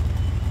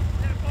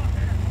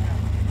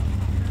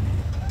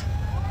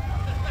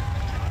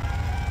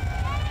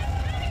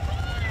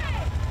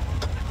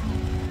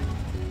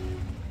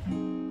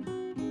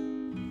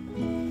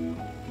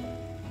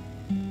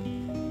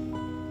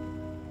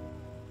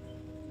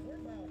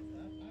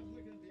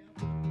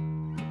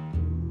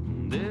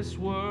 This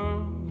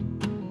world,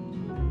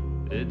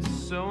 it's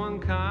so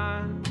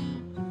unkind.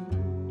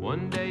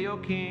 One day you're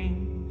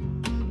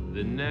king,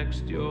 the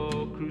next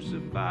you're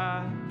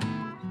crucified.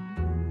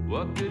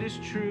 What good is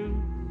truth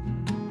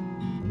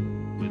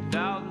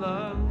without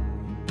love?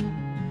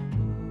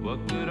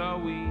 What good are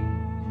we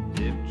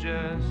if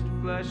just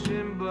flesh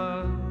and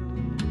blood?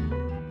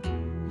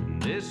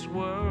 This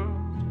world,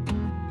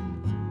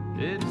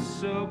 it's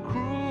so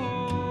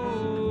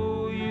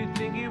cruel. You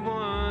think you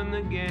won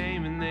the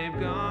game and they've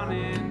gone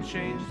and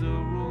changed the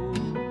rules.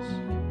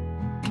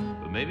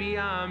 But maybe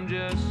I'm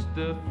just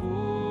a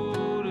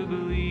fool to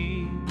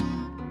believe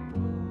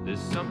there's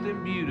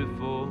something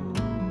beautiful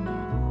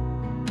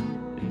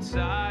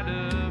inside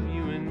of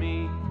you and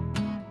me.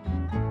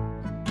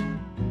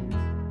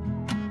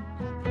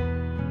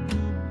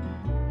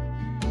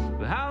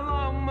 But how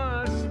long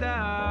must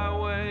I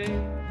wait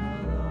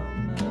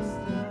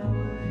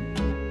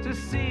to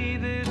see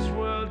this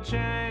world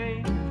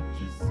change?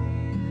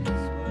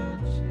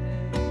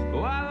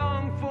 Oh, I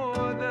long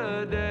for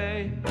the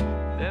day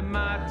that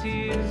my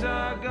tears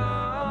are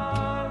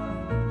gone,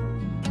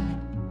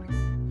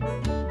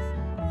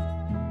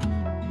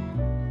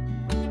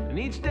 and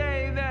each day